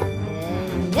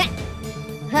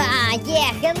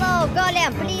 Yeah, hello,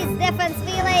 Golem, please defense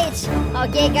village.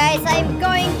 Okay, guys, I'm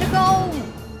going to go.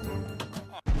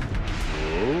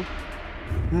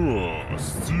 Oh,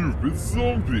 stupid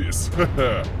zombies.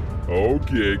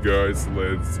 Okay, guys,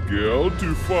 let's go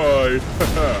to fight.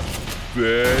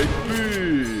 Take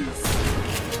this.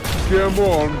 Come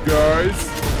on, guys.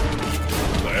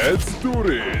 Let's do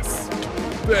this.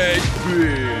 Take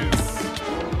this.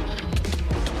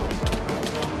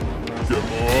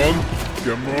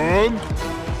 Come on!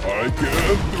 I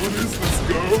can do this, let's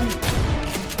go!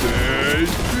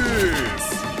 Take this!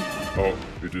 Oh,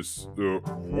 it is...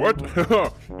 what?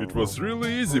 It was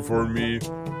really easy for me.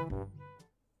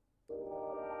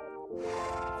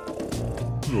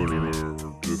 No,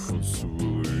 defense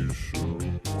village.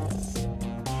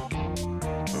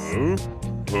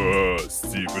 Huh?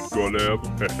 Stupid golem.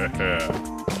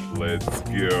 Let's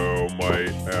go, my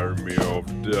army of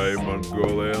diamond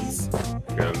golems.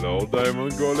 Hello,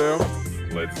 diamond golem.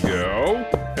 Let's go.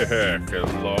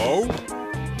 Hello.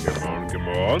 Come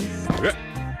on.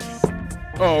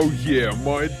 Oh yeah,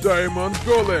 my diamond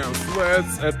golems.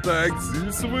 Let's attack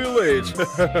this village.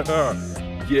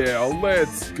 Yeah,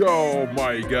 let's go,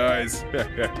 my guys.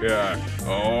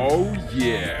 Oh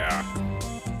yeah.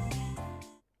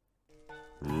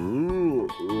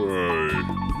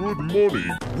 Good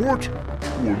morning. What?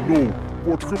 Oh no,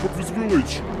 what happened with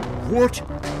village? What?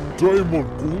 Diamond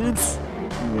golems?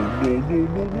 Oh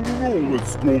no,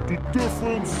 let's go to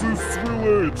defense this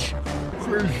village.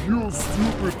 Hey you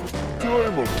stupid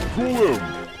diamond golem.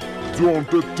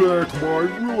 Don't attack my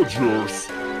villagers.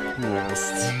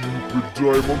 Stupid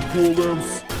diamond golems.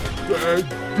 Take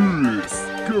this.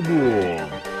 Come on.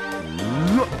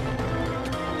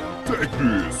 Take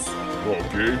this.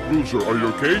 Okay, villager, are you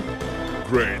okay?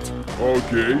 Great.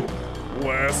 Okay.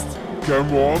 Last.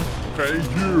 Come on. Hey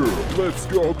you. Let's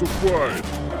go to fight.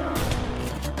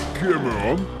 Come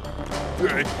on.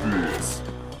 Take this.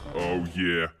 Oh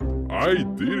yeah. I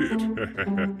did it.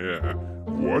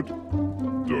 What?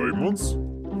 Diamonds?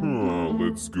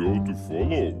 Let's go to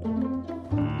follow.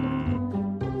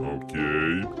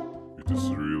 Okay. It is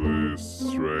really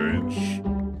strange.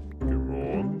 Come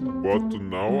on. But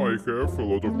now I have a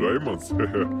lot of diamonds.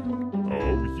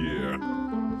 Oh yeah.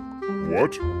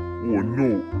 What? Oh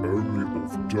no, army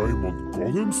of diamond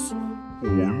golems? Oh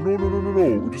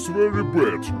no, it is very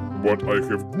bad. But I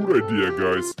have good idea,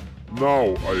 guys.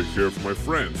 Now I have my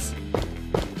friends.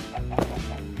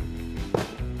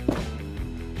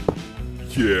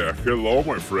 Yeah, hello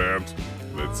my friend.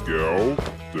 Let's go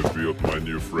to build my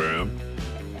new friend.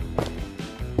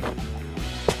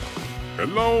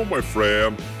 Hello, my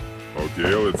friend.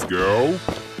 Okay, let's go.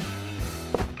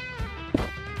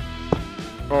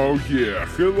 Oh yeah,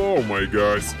 hello, my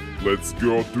guys. Let's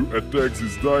go to attack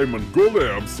these diamond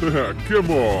golems. Come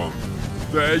on.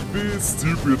 Take these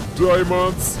stupid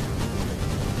diamonds.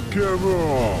 Come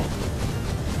on.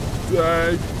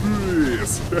 Take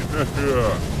this.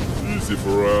 Easy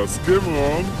for us. Come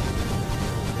on.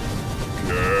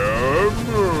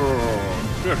 Come on.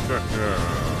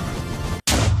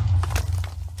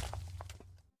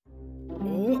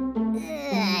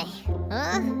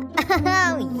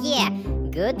 Oh yeah,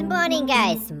 good morning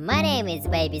guys, my name is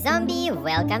Baby Zombie,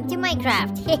 welcome to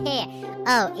Minecraft.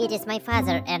 Oh, it is my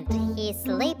father and he's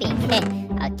sleeping.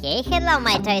 Okay, hello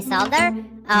my toy soldier.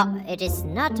 Oh, it is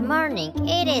not morning,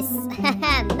 it is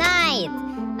night.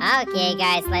 Okay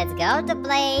guys, let's go to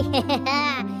play.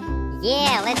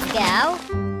 Yeah, let's go.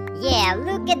 Yeah,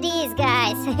 look at these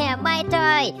guys, my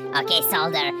toy. Okay,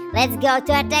 soldier, let's go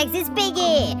to attack this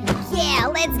piggy. Yeah,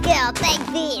 let's go, take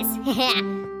this.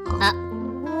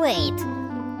 Wait,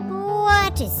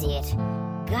 what is it?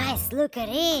 Guys, look at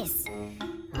this.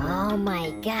 Oh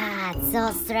my god,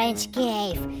 so strange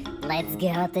cave. Let's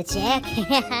go to check.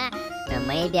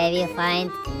 Maybe I will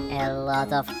find a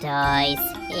lot of toys.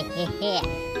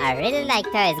 I really like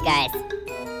toys, guys.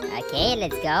 Okay,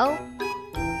 let's go.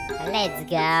 Let's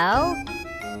go.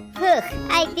 Phew,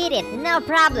 I did it, no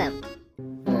problem.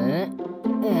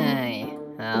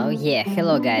 Oh yeah,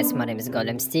 hello guys, my name is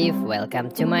Golem Steve, welcome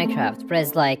to Minecraft,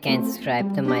 press like and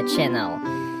subscribe to my channel.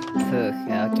 Phew,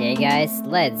 okay guys,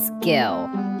 let's go.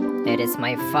 It is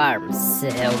my farm,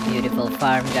 so beautiful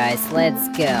farm guys, let's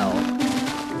go.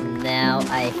 Now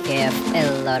I have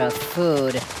a lot of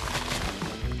food.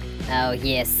 Oh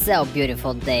yes, so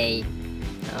beautiful day.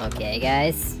 Okay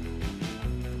guys.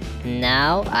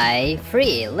 Now I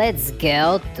free, let's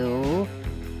go to...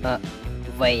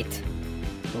 wait,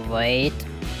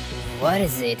 what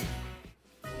is it?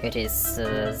 It is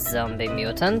a zombie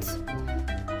mutant.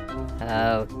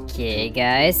 Okay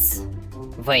guys,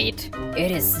 wait,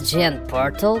 it is giant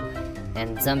portal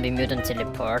and zombie mutant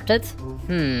teleported?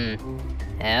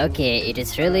 Okay, it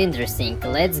is really interesting,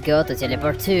 let's go to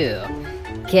teleport 2.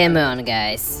 Come on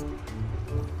guys.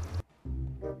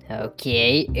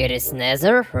 Okay, it is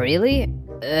Nether, really?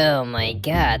 Oh my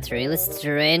god, really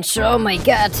strange, oh my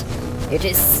god! It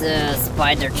is a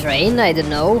spider train, I don't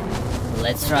know.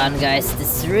 Let's run guys,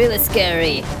 this is really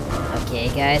scary. Okay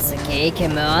guys, okay,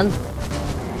 come on.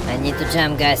 I need to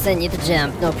jump guys, I need to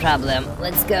jump, no problem.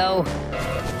 Let's go.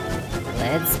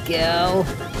 Let's go.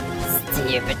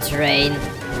 Stupid train,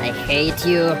 I hate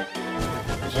you.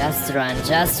 Just run,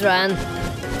 just run.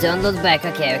 Don't look back,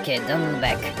 okay, don't look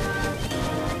back.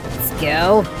 Let's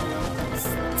go.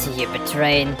 Stupid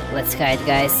train, let's hide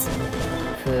guys.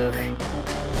 Phew.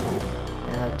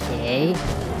 Okay,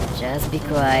 just be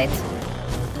quiet.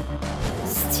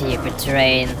 Stupid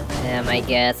train, oh my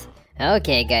god.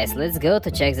 Okay guys, let's go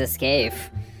to check this cave.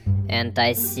 And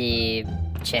I see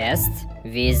chest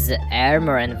with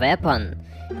armor and weapon.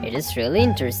 It is really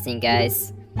interesting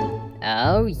guys.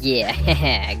 Oh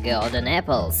yeah, golden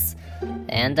apples.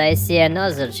 And I see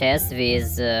another chest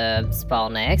with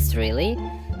spawn eggs, really?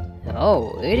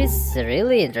 Oh, it is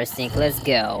really interesting, let's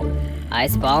go. I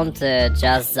spawned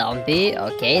just zombie,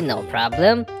 okay, no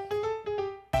problem.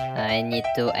 I need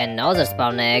to another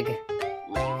spawn egg.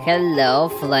 Hello,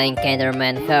 flying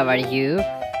Enderman, how are you?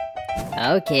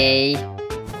 Okay,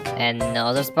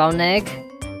 another spawn egg.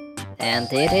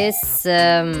 And it is,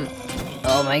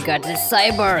 oh my god, it's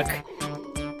cyborg.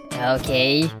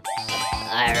 Okay,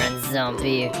 iron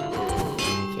zombie.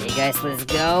 Okay guys, let's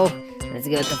go. Let's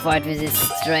go to fight with these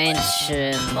strange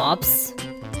mobs.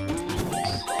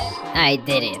 I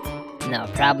did it. No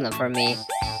problem for me.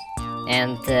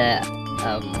 And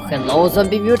hello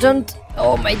zombie mutant.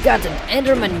 Oh my god, an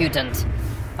Enderman mutant.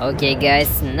 Okay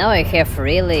guys, now I have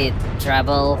really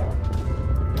trouble.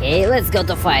 Okay, let's go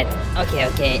to fight.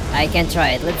 Okay, I can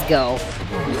try it, let's go.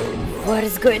 What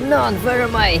is going on? Where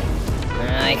am I?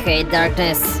 I hate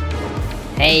darkness.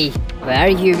 Hey, where are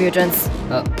you mutants?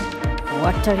 Oh,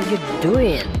 what are you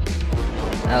doing?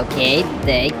 Okay,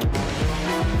 take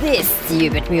this,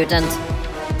 stupid mutant.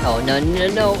 Oh no,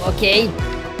 okay.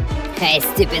 Hey,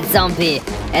 stupid zombie,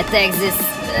 attack this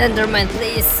Enderman,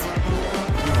 please.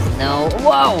 No,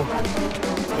 whoa!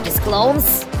 It is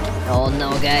clones? Oh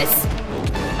no, guys.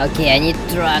 Okay, I need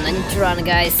to run,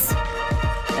 guys.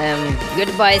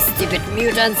 Goodbye, stupid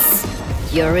mutants.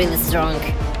 You're really strong.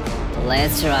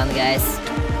 Let's run, guys.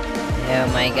 Oh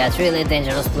my god, really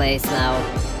dangerous place now.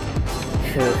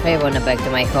 Phew, I wanna back to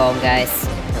my home, guys.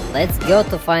 Let's go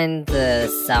to find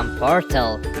some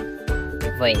portal.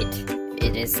 Wait,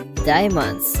 it is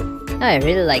diamonds. I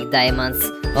really like diamonds.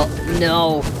 Oh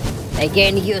no!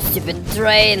 Again, you stupid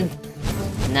train!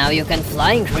 Now you can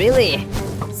flying, really?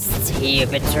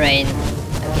 Stupid train.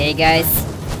 Okay, guys,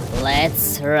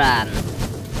 let's run.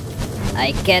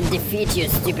 I can defeat you,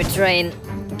 stupid train.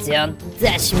 Don't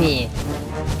touch me.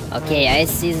 Okay, I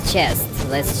see the chest.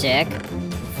 Let's check.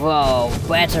 Whoa,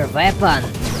 better weapon.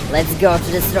 Let's go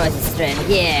to destroy this train.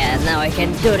 Yeah, now I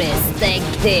can do this. Take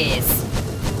this.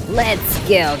 Let's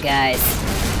go, guys.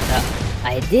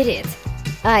 I did it.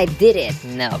 I did it.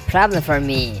 No problem for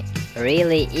me.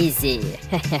 Really easy.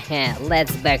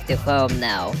 Let's back to home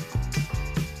now.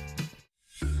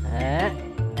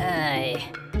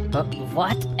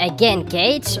 What? Again,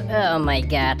 Cage? Oh my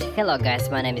god. Hello guys,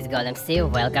 my name is Golem Steve.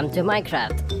 Welcome to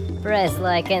Minecraft. Press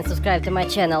like and subscribe to my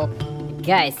channel.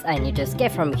 Guys, I need to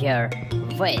escape from here.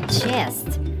 Wait,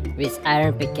 chest with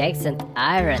iron pickaxe and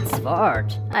iron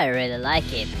sword. I really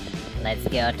like it. Let's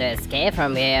go to escape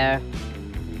from here.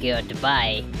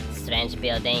 Goodbye, strange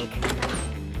building.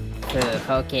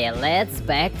 Okay, let's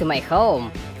back to my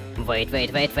home. Wait.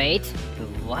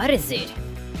 What is it?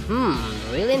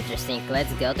 Really interesting.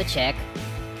 Let's go to check.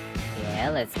 Yeah,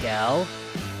 let's go.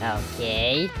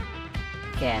 Okay.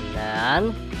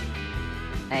 Cannon.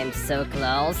 I'm so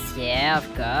close. Yeah, of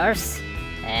course.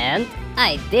 And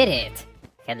I did it.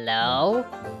 Hello?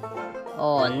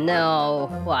 Oh no,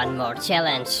 one more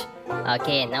challenge.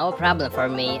 Okay, no problem for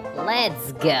me.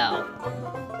 Let's go.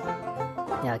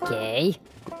 Okay.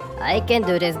 I can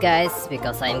do this, guys,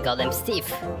 because I'm Golem Steve.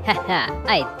 Haha,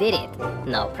 I did it.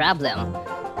 No problem.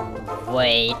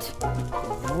 Wait.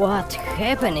 What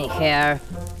happening here?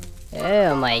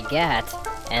 Oh my god.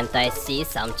 And I see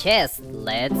some chests.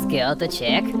 Let's go to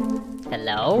check.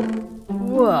 Hello?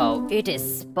 Whoa, it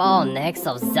is spawn next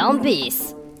of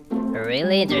zombies.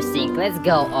 Really interesting. Let's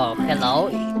go. Oh, hello.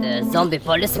 The zombie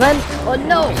policeman. Oh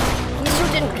no! He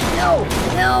shouldn't. No!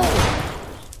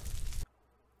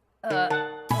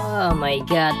 Oh my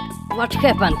god. What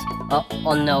happened?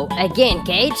 Oh no. Again,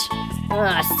 Cage?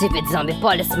 Stupid zombie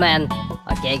policeman.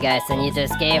 Okay, guys, I need to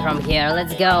escape from here.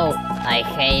 Let's go. I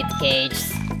hate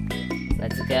cages.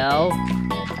 Let's go.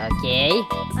 Okay,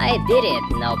 I did it.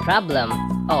 No problem.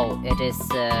 Oh, it is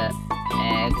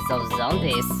eggs of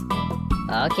zombies.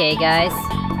 Okay, guys,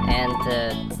 and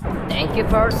thank you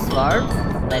for sword.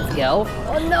 Let's go.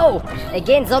 Oh no!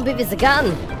 Again, zombie with a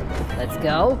gun. Let's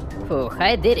go.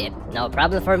 I did it. No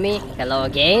problem for me. Hello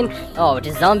again. Oh,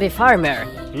 the zombie farmer.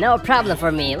 No problem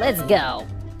for me. Let's go.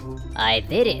 I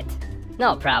did it.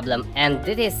 No problem. And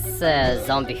this is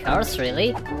zombie horse,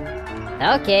 really?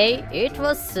 Okay, it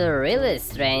was really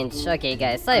strange. Okay,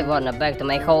 guys, I wanna back to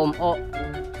my home. Oh,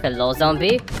 hello,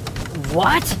 zombie.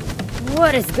 What?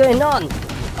 What is going on?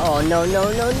 Oh, no,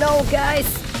 guys.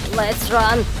 Let's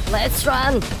run.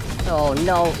 Oh,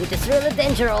 no, it is really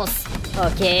dangerous.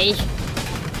 Okay.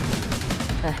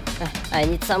 I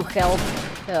need some help.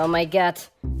 Oh, my God.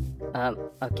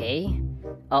 Okay.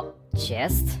 Oh,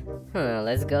 chest.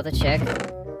 Let's go to check.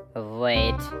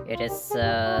 Wait, it is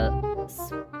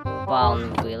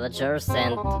spawn villagers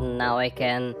and now I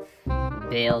can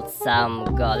build some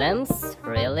golems?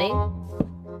 Really?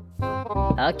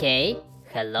 Okay.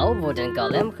 Hello, wooden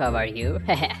golem, how are you?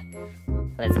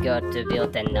 Let's go to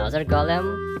build another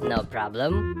golem. No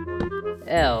problem.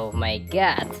 Oh my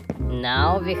god.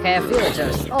 Now we have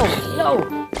villagers. Oh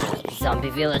no! Zombie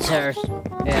villager.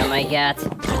 Oh my god.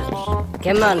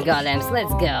 Come on, golems,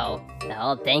 let's go.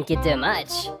 Oh, thank you too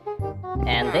much.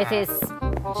 And this is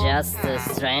just a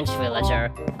strange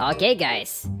villager. Okay,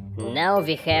 guys. Now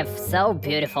we have so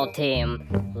beautiful team.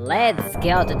 Let's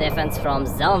go to defense from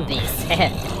zombies.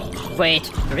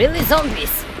 Wait, really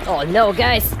zombies? Oh no,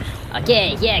 guys.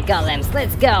 Okay, yeah, golems,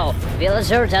 let's go.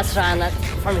 Villager, just run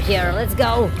from here. Let's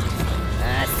go.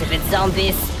 Stupid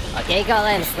zombies. Okay,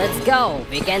 golems, let's go.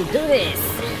 We can do this.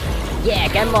 Yeah,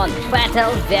 come on.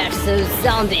 Battle versus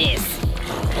zombies.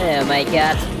 Oh my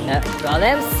god.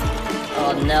 Golems?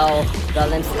 Oh no.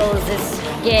 Golems lose this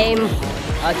game.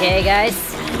 Okay, guys.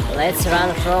 Let's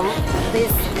run from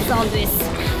these zombies.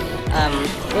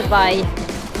 Goodbye.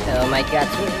 Oh my god,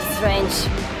 really strange.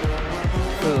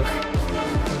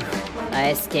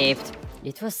 I escaped.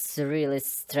 It was a really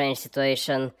strange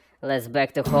situation. Let's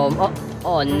back to home.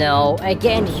 Oh no,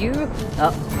 again you?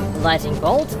 Lightning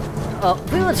bolt? Oh,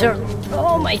 villager!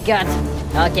 Oh my god!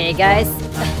 Okay, guys,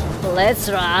 let's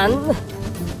run!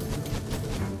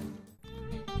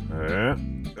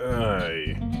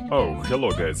 Oh,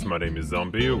 hello guys, my name is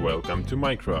Zombie, welcome to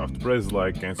Minecraft. Press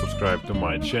like and subscribe to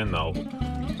my channel.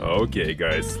 Okay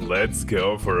guys, let's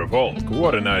go for a walk.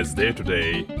 What a nice day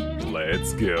today.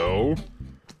 Let's go.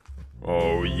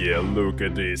 Oh yeah, look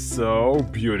at this, so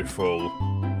beautiful.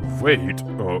 Wait,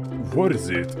 what is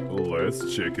it?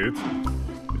 Let's check it.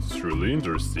 It's really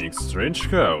interesting, strange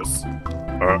house.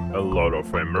 A lot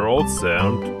of emeralds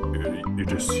and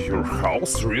it is your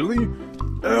house, really?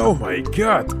 Oh my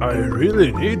god, I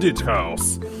really need it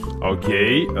house.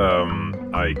 Okay,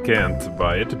 I can't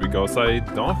buy it because I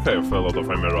don't have a lot of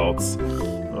emeralds.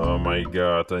 Oh my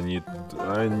god, I need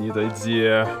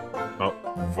idea. Oh,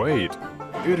 wait,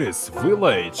 it is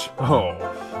village. Oh,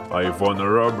 I wanna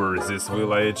rob this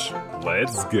village.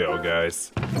 Let's go,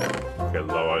 guys.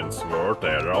 Hello and sword,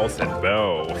 arrows and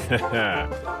bow.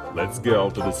 Let's go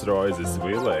to destroy this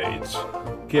village.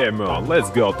 Come on, let's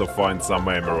go to find some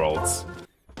emeralds.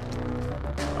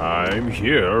 I'm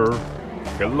here.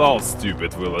 Hello,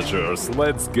 stupid villagers.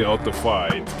 Let's go to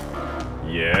fight.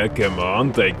 Yeah, come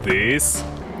on, take this.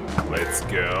 Let's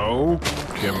go.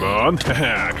 Come on,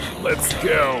 let's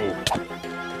go.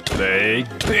 Take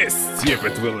this,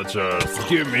 stupid villagers.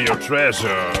 Give me your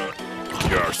treasure.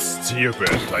 You're stupid.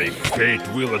 I hate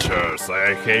villagers.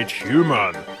 I hate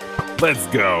human. Let's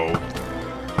go.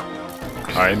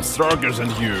 I'm stronger than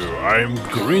you. I'm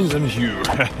green than you.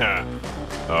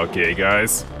 Okay,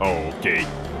 guys. Okay.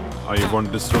 I want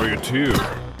to destroy you too.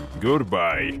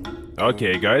 Goodbye.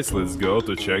 Okay, guys, let's go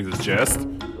to check this chest.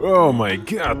 Oh my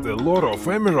god, a lot of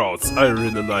emeralds. I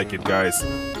really like it, guys.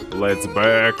 Let's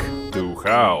back to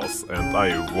house. And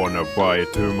I wanna buy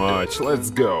too much. Let's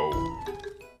go.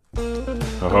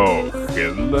 Oh,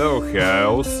 hello,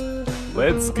 house.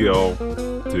 Let's go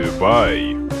to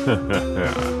buy.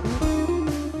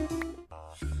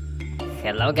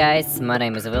 Hello guys, my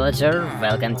name is Villager,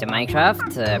 welcome to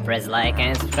Minecraft, press like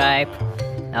and subscribe.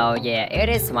 Oh yeah, it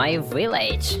is my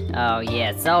village. Oh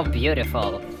yeah, so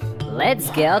beautiful. Let's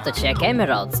go to check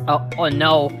emeralds. Oh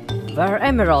no, where are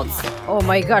emeralds? Oh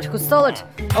my god, who stole it?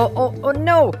 Oh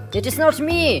no, it is not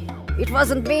me. It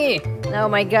wasn't me. Oh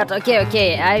my god,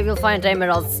 okay, I will find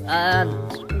emeralds.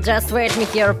 Just wait me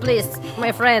here, please,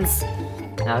 my friends.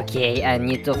 Okay, I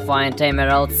need to find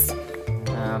emeralds.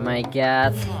 Oh my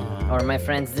god. Or my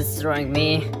friends destroying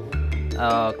me.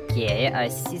 Okay, I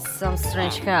see some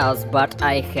strange house, but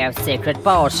I have secret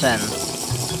potion.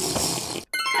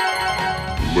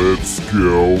 Let's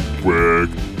go back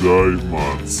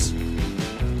diamonds.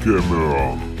 Come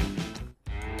on.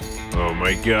 Oh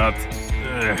my god.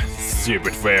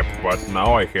 Stupid web, but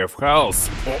now I have house.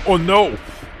 Oh no!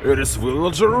 It is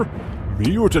villager?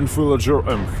 Mutant villager,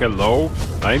 hello.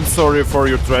 I'm sorry for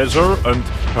your treasure and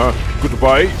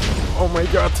goodbye. Oh my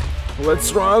god.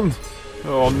 Let's run!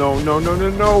 Oh no.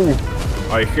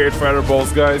 I hate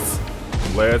fireballs, guys.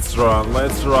 Let's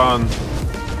run.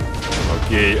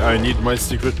 Okay, I need my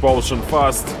secret potion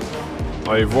fast.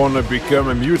 I wanna become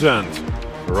a mutant.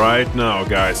 Right now,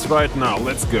 guys, right now,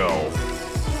 let's go.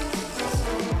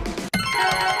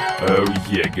 Oh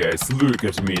yeah, guys, look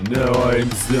at me. Now I'm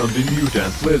zombie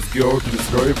mutant. Let's go to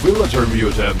destroy villager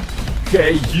mutant.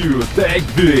 Hey you, take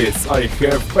this! I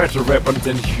have better weapon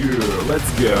than you, let's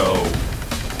go!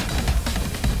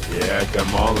 Yeah,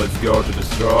 come on, let's go to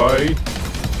destroy!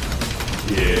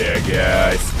 Yeah,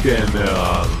 guys, come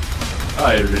on!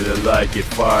 I really like it,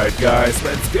 fight, guys,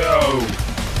 let's go!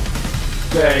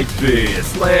 Take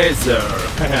this, laser!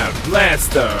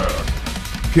 Blaster!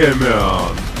 Come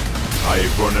on! I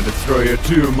wanna destroy you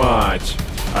too much!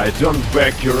 I don't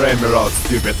back your emeralds,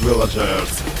 stupid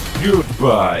villagers!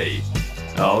 Goodbye!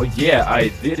 Oh yeah, I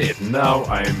did it! Now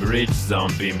I'm rich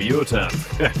zombie mutant!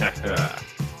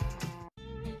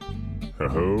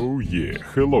 Oh yeah,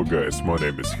 hello guys, my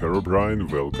name is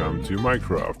Herobrine, welcome to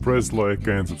Minecraft, press like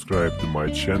and subscribe to my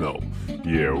channel.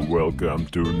 Yeah, welcome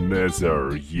to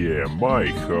Nether, yeah, my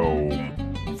home.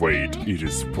 Wait, it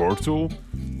is portal?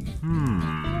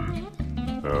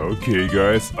 Okay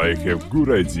guys, I have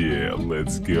good idea,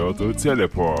 let's go to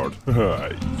teleport,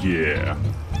 yeah.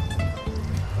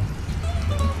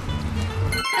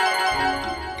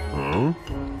 Huh?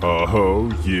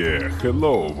 Oh yeah,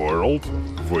 hello world.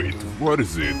 Wait, what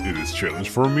is it? It is challenge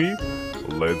for me?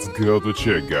 Let's go to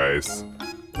check, guys.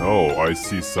 Oh, I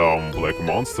see some black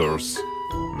monsters.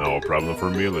 No problem for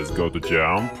me, let's go to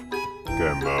jump.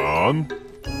 Come on.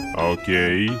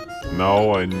 Okay,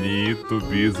 now I need to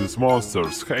beat these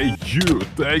monsters. Hey you,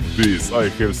 take this, I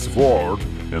have sword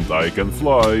and I can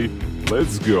fly.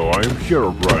 Let's go, I'm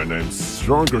Herobrine, I'm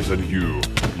stronger than you.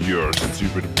 You're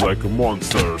stupid black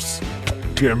monsters.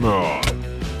 Come on.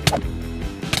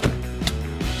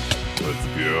 Let's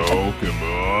go, come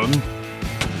on.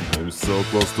 I'm so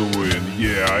close to win.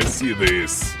 Yeah, I see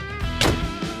this.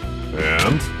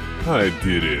 And I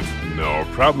did it. No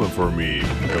problem for me.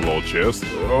 Hello, chest.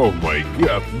 Oh my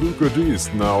god, look at this.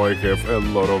 Now I have a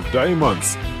lot of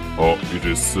diamonds. Oh, it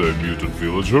is a mutant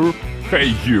villager.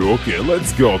 Hey you, okay,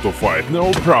 let's go to fight,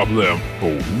 no problem.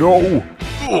 Oh no!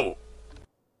 Oh.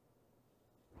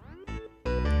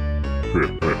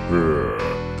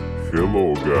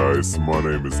 Hello guys, my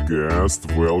name is Gast,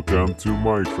 welcome to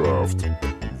Minecraft.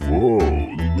 Whoa,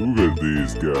 look at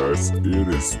this guys, it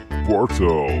is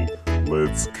Portal.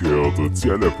 Let's go to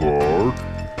teleport.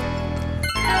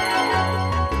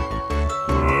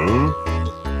 Huh?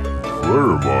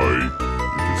 Where am I?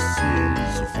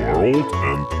 World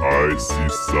and I see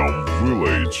some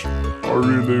village. I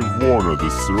really wanna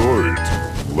destroy it.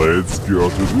 Let's go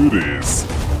to do this.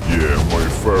 Yeah, my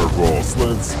fireballs,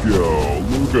 let's go.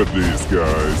 Look at these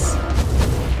guys.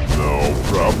 No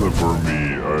problem for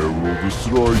me. I will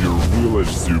destroy your village,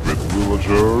 stupid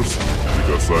villagers.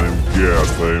 Because I'm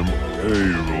Gas, I'm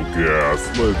evil Gas.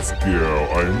 Let's go.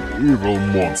 I'm evil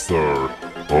monster.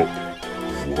 Oh,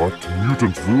 what?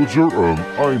 Mutant villager?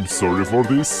 I'm sorry for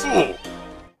this. Oh.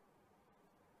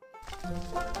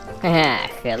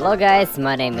 Hello guys,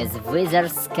 my name is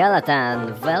Wizard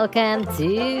Skeleton. Welcome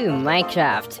to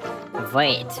Minecraft.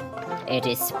 Wait, it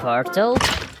is Portal?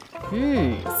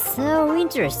 So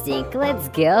interesting. Let's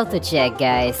go to check,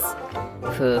 guys.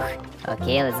 Phew.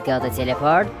 Okay, let's go to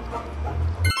teleport.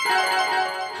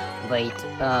 Wait,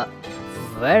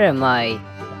 where am I?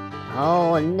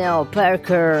 Oh no,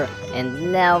 Parker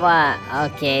and Nova.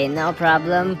 Okay, no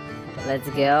problem. Let's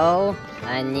go.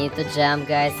 I need to jump,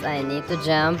 guys. I need to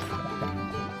jump.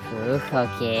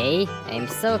 Okay, I'm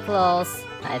so close.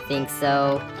 I think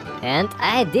so. And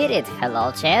I did it.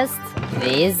 Hello, chest.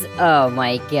 This. Oh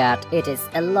my god, it is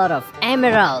a lot of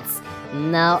emeralds.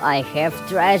 Now I have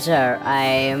treasure. I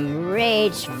am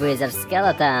rich Wizard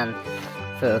Skeleton.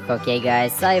 Okay,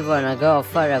 guys, I wanna go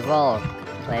for a walk.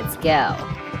 Let's go.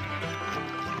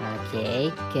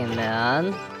 Okay, come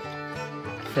on.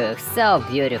 So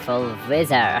beautiful,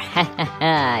 wizard.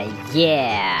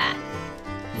 Yeah.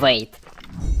 Wait.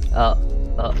 Oh,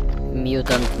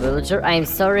 mutant villager. I'm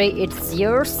sorry, it's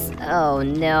yours. Oh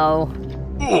no.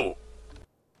 Oh.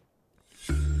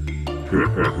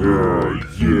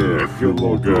 Yeah,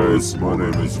 hello guys, my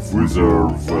name is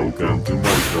Wizard. Welcome to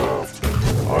Minecraft.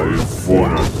 I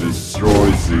wanna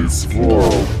destroy this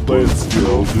world. Let's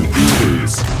go to do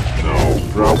this. No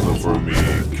problem for me.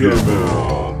 Come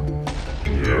on.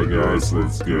 Yeah guys,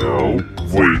 let's go.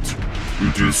 Wait,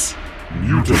 it is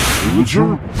mutant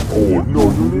villager? Oh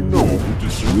no, it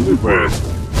is really bad.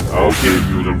 Okay,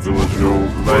 mutant villager,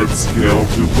 let's go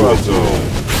to battle.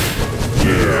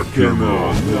 Yeah, come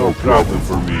on, no problem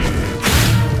for me.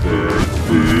 Take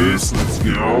this, let's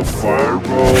go,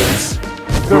 fireballs.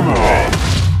 Come on.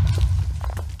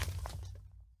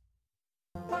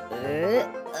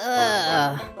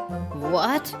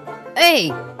 What? Hey,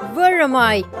 where am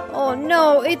I? Oh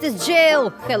no, it is jail.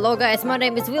 Hello guys, my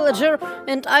name is Villager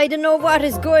and I don't know what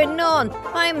is going on.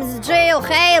 I'm in jail.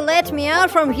 Hey, let me out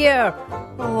from here.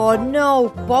 Oh no,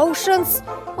 potions?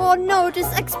 Oh no, it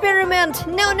is experiment.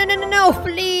 No,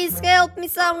 please help me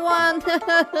someone.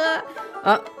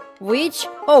 Witch?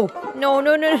 Oh,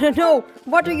 no.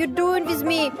 What are you doing with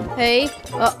me? Hey,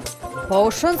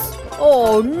 potions?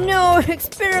 Oh no,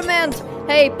 experiment.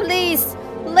 Hey, please.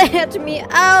 Let me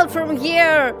out from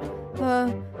here!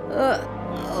 Oh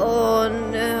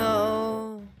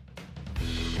no...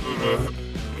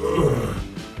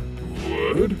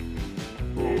 What?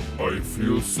 Oh, I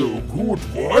feel so good,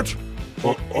 what?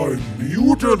 I'm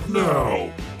mutant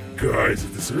now! Guys,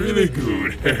 it is really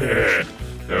good!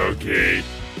 Okay,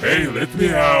 hey, let me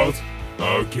out!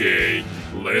 Okay,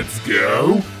 let's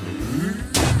go!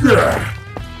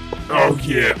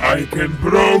 Okay, I can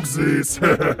broke this!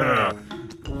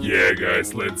 Yeah,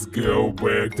 guys, let's go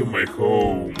back to my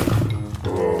home.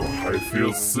 Oh, I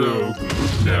feel so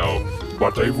good now,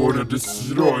 but I wanna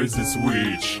destroy this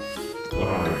witch.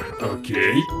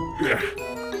 Okay.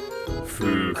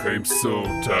 Phew, I'm so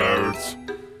tired.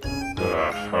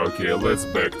 Okay, let's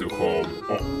back to home.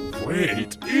 Oh,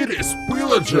 wait, it is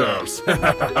pillagers!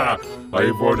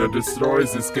 I wanna destroy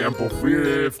this camp of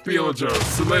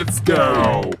pillagers. Let's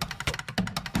go!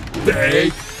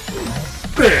 Take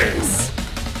this!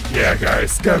 Yeah,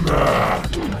 guys, come on!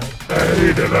 I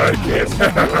really like it!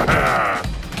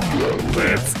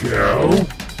 Let's go!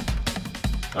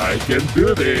 I can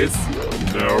do this!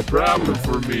 No problem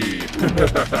for me!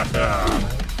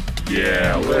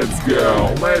 Yeah, let's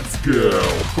go!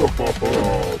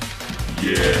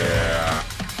 Yeah!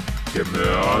 Come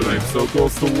on, I'm so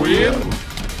close to win!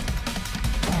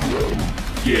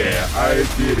 Yeah, I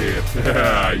did it!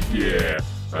 Yeah!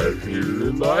 I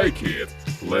really like it.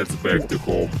 Let's back to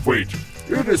home. Wait,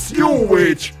 it is you,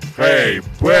 witch! Hey,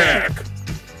 back!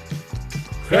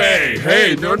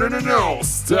 Hey, no!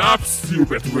 Stop,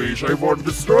 stupid witch! I won't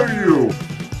destroy you!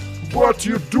 What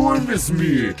you doing with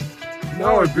me?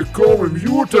 Now I become a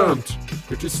mutant!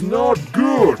 It is not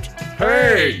good!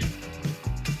 Hey!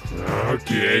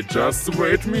 Okay, just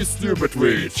wait me, stupid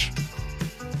witch!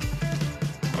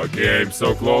 Okay, I'm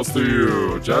so close to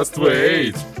you. Just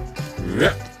wait.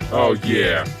 Oh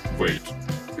yeah, wait.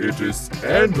 It is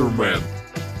Enderman.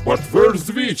 But where's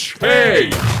the witch?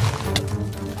 Hey!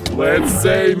 Let's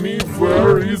say me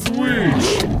where is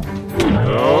witch?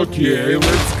 Okay,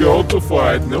 let's go to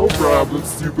fight. No problem,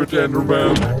 stupid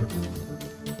Enderman.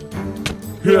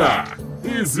 Ha!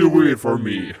 Easy win for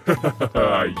me.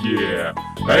 Yeah.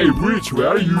 Hey witch, where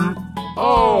are you?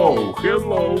 Oh,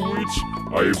 hello witch.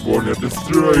 I wanna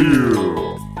destroy you.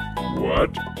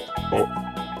 What? Oh,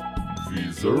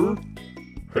 Wizard?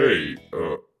 Hey,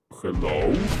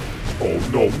 hello? Oh,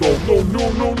 no,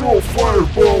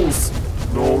 fireballs!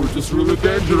 No, it is really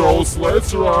dangerous,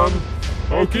 let's run!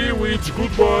 Okay, witch,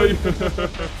 goodbye!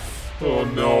 Oh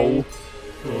no.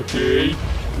 Okay,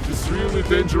 it is really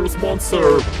dangerous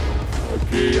monster!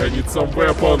 Okay, I need some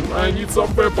weapon,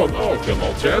 Oh,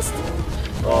 hello, chest?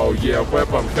 Oh yeah,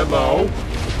 weapon, hello!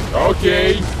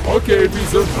 Okay,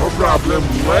 wizard, no problem.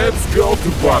 Let's go to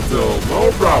battle,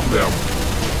 no problem.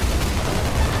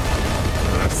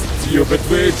 Stupid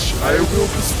witch, I will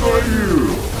destroy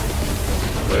you.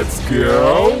 Let's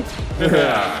go.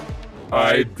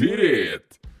 I did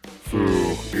it.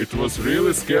 Phew, it was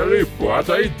really scary, but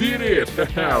I did it.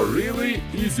 Really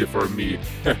easy for me.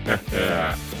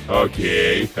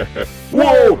 Okay.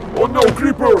 Whoa! Oh no,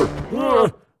 creeper!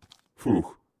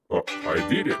 Phew. Oh, I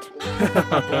did it!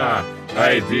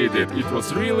 I did it! It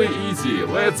was really easy!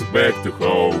 Let's back to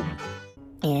home!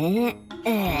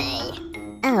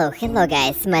 Oh, hello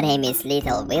guys, my name is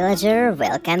Little Villager,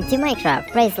 welcome to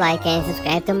Minecraft, please like and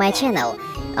subscribe to my channel.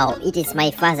 Oh, it is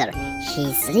my father,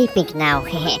 he's sleeping now,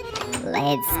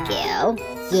 let's go.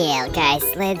 Yeah guys,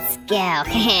 let's go.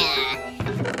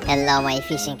 Hello my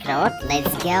fishing rod,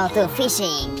 let's go to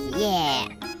fishing, yeah.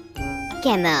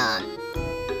 Come on.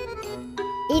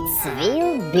 It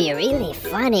will be really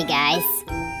funny, guys.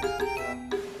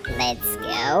 Let's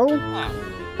go.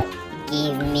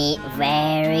 Give me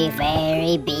very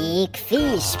big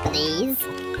fish, please.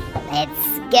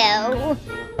 Let's go.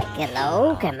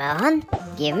 Hello, come on.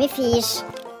 Give me fish.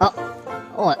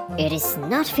 Oh, it is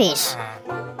not fish.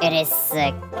 It is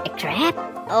a crab?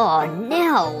 Oh,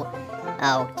 no.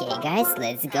 Okay, guys,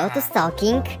 let's go to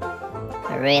stalking.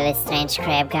 Really strange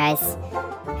crab, guys.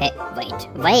 Hey, wait.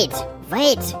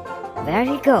 Where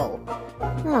you go?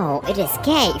 Oh, it is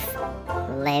cave.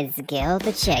 Let's go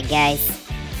to check, guys.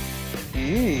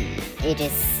 It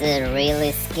is a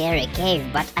really scary cave,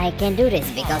 but I can do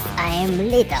this because I am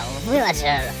Little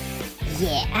Villager.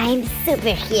 Yeah, I'm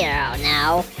superhero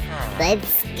now.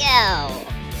 Let's go.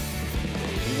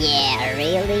 Yeah,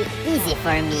 really easy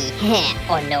for me.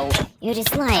 Oh no, it is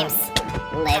slimes.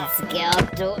 Let's go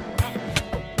to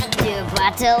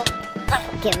battle.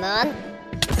 Come on.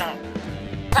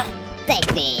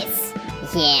 Take this.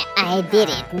 Yeah, I did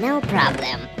it, no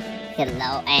problem.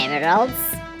 Hello, emeralds.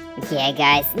 Yeah,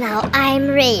 guys, now I'm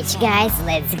rich, guys.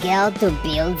 Let's go to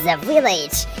build the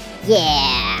village.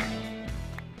 Yeah.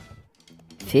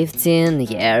 15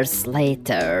 years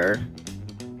later.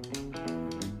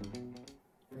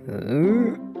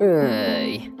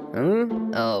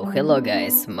 Oh, hello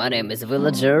guys, my name is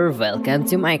Villager, welcome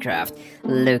to Minecraft.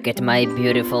 Look at my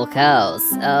beautiful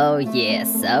house. Oh yeah,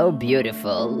 so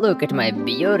beautiful. Look at my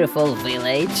beautiful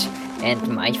village and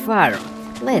my farm.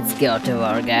 Let's go to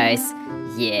war, guys.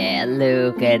 Yeah,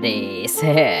 look at this.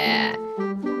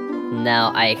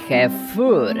 Now I have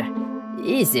food.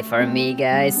 Easy for me,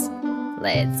 guys.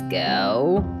 Let's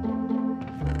go.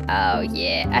 Oh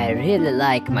yeah, I really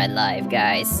like my life,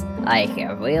 guys. I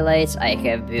have village, I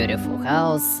have beautiful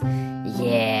house.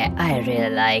 Yeah, I really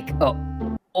like...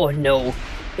 Oh no,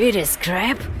 it is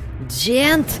crab?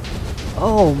 Giant?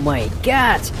 Oh my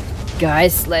god.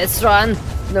 Guys, let's run.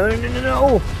 No.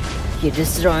 You're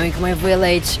destroying my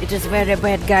village. It is very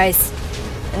bad, guys.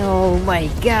 Oh my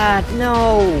god,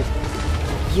 no.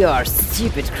 You're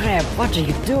stupid crab, what are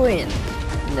you doing?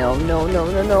 No.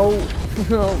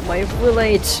 Oh, my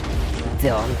village!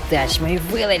 Don't touch my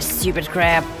village, stupid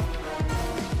crab!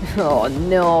 Oh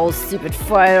no, stupid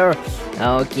fire!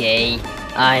 Okay,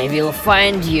 I will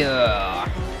find you!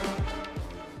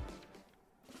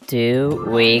 2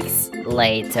 weeks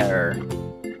later.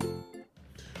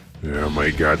 Oh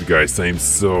my god, guys, I'm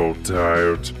so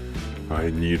tired. I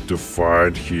need to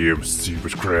find him,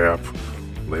 stupid crap.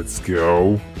 Let's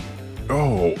go.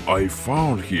 Oh, I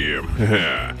found him.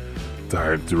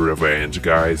 Time to revenge,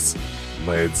 guys.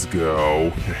 Let's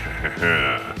go.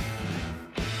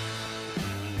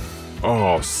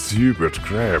 Oh, stupid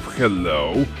crap,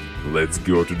 hello. Let's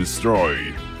go to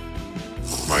destroy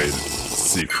my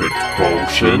secret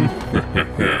potion.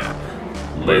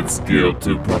 Let's go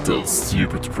to battle,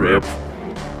 stupid crap.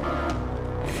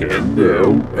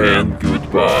 Hello and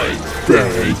goodbye.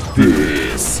 Take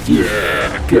this.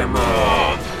 Yeah, come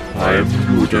on. I'm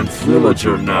mutant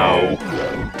villager now.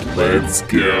 Let's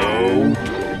go.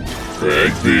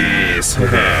 Take this.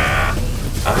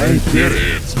 I did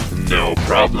it. No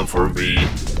problem for me.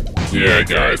 Yeah,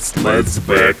 guys, let's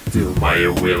back to my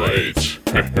village.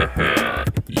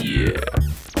 Yeah.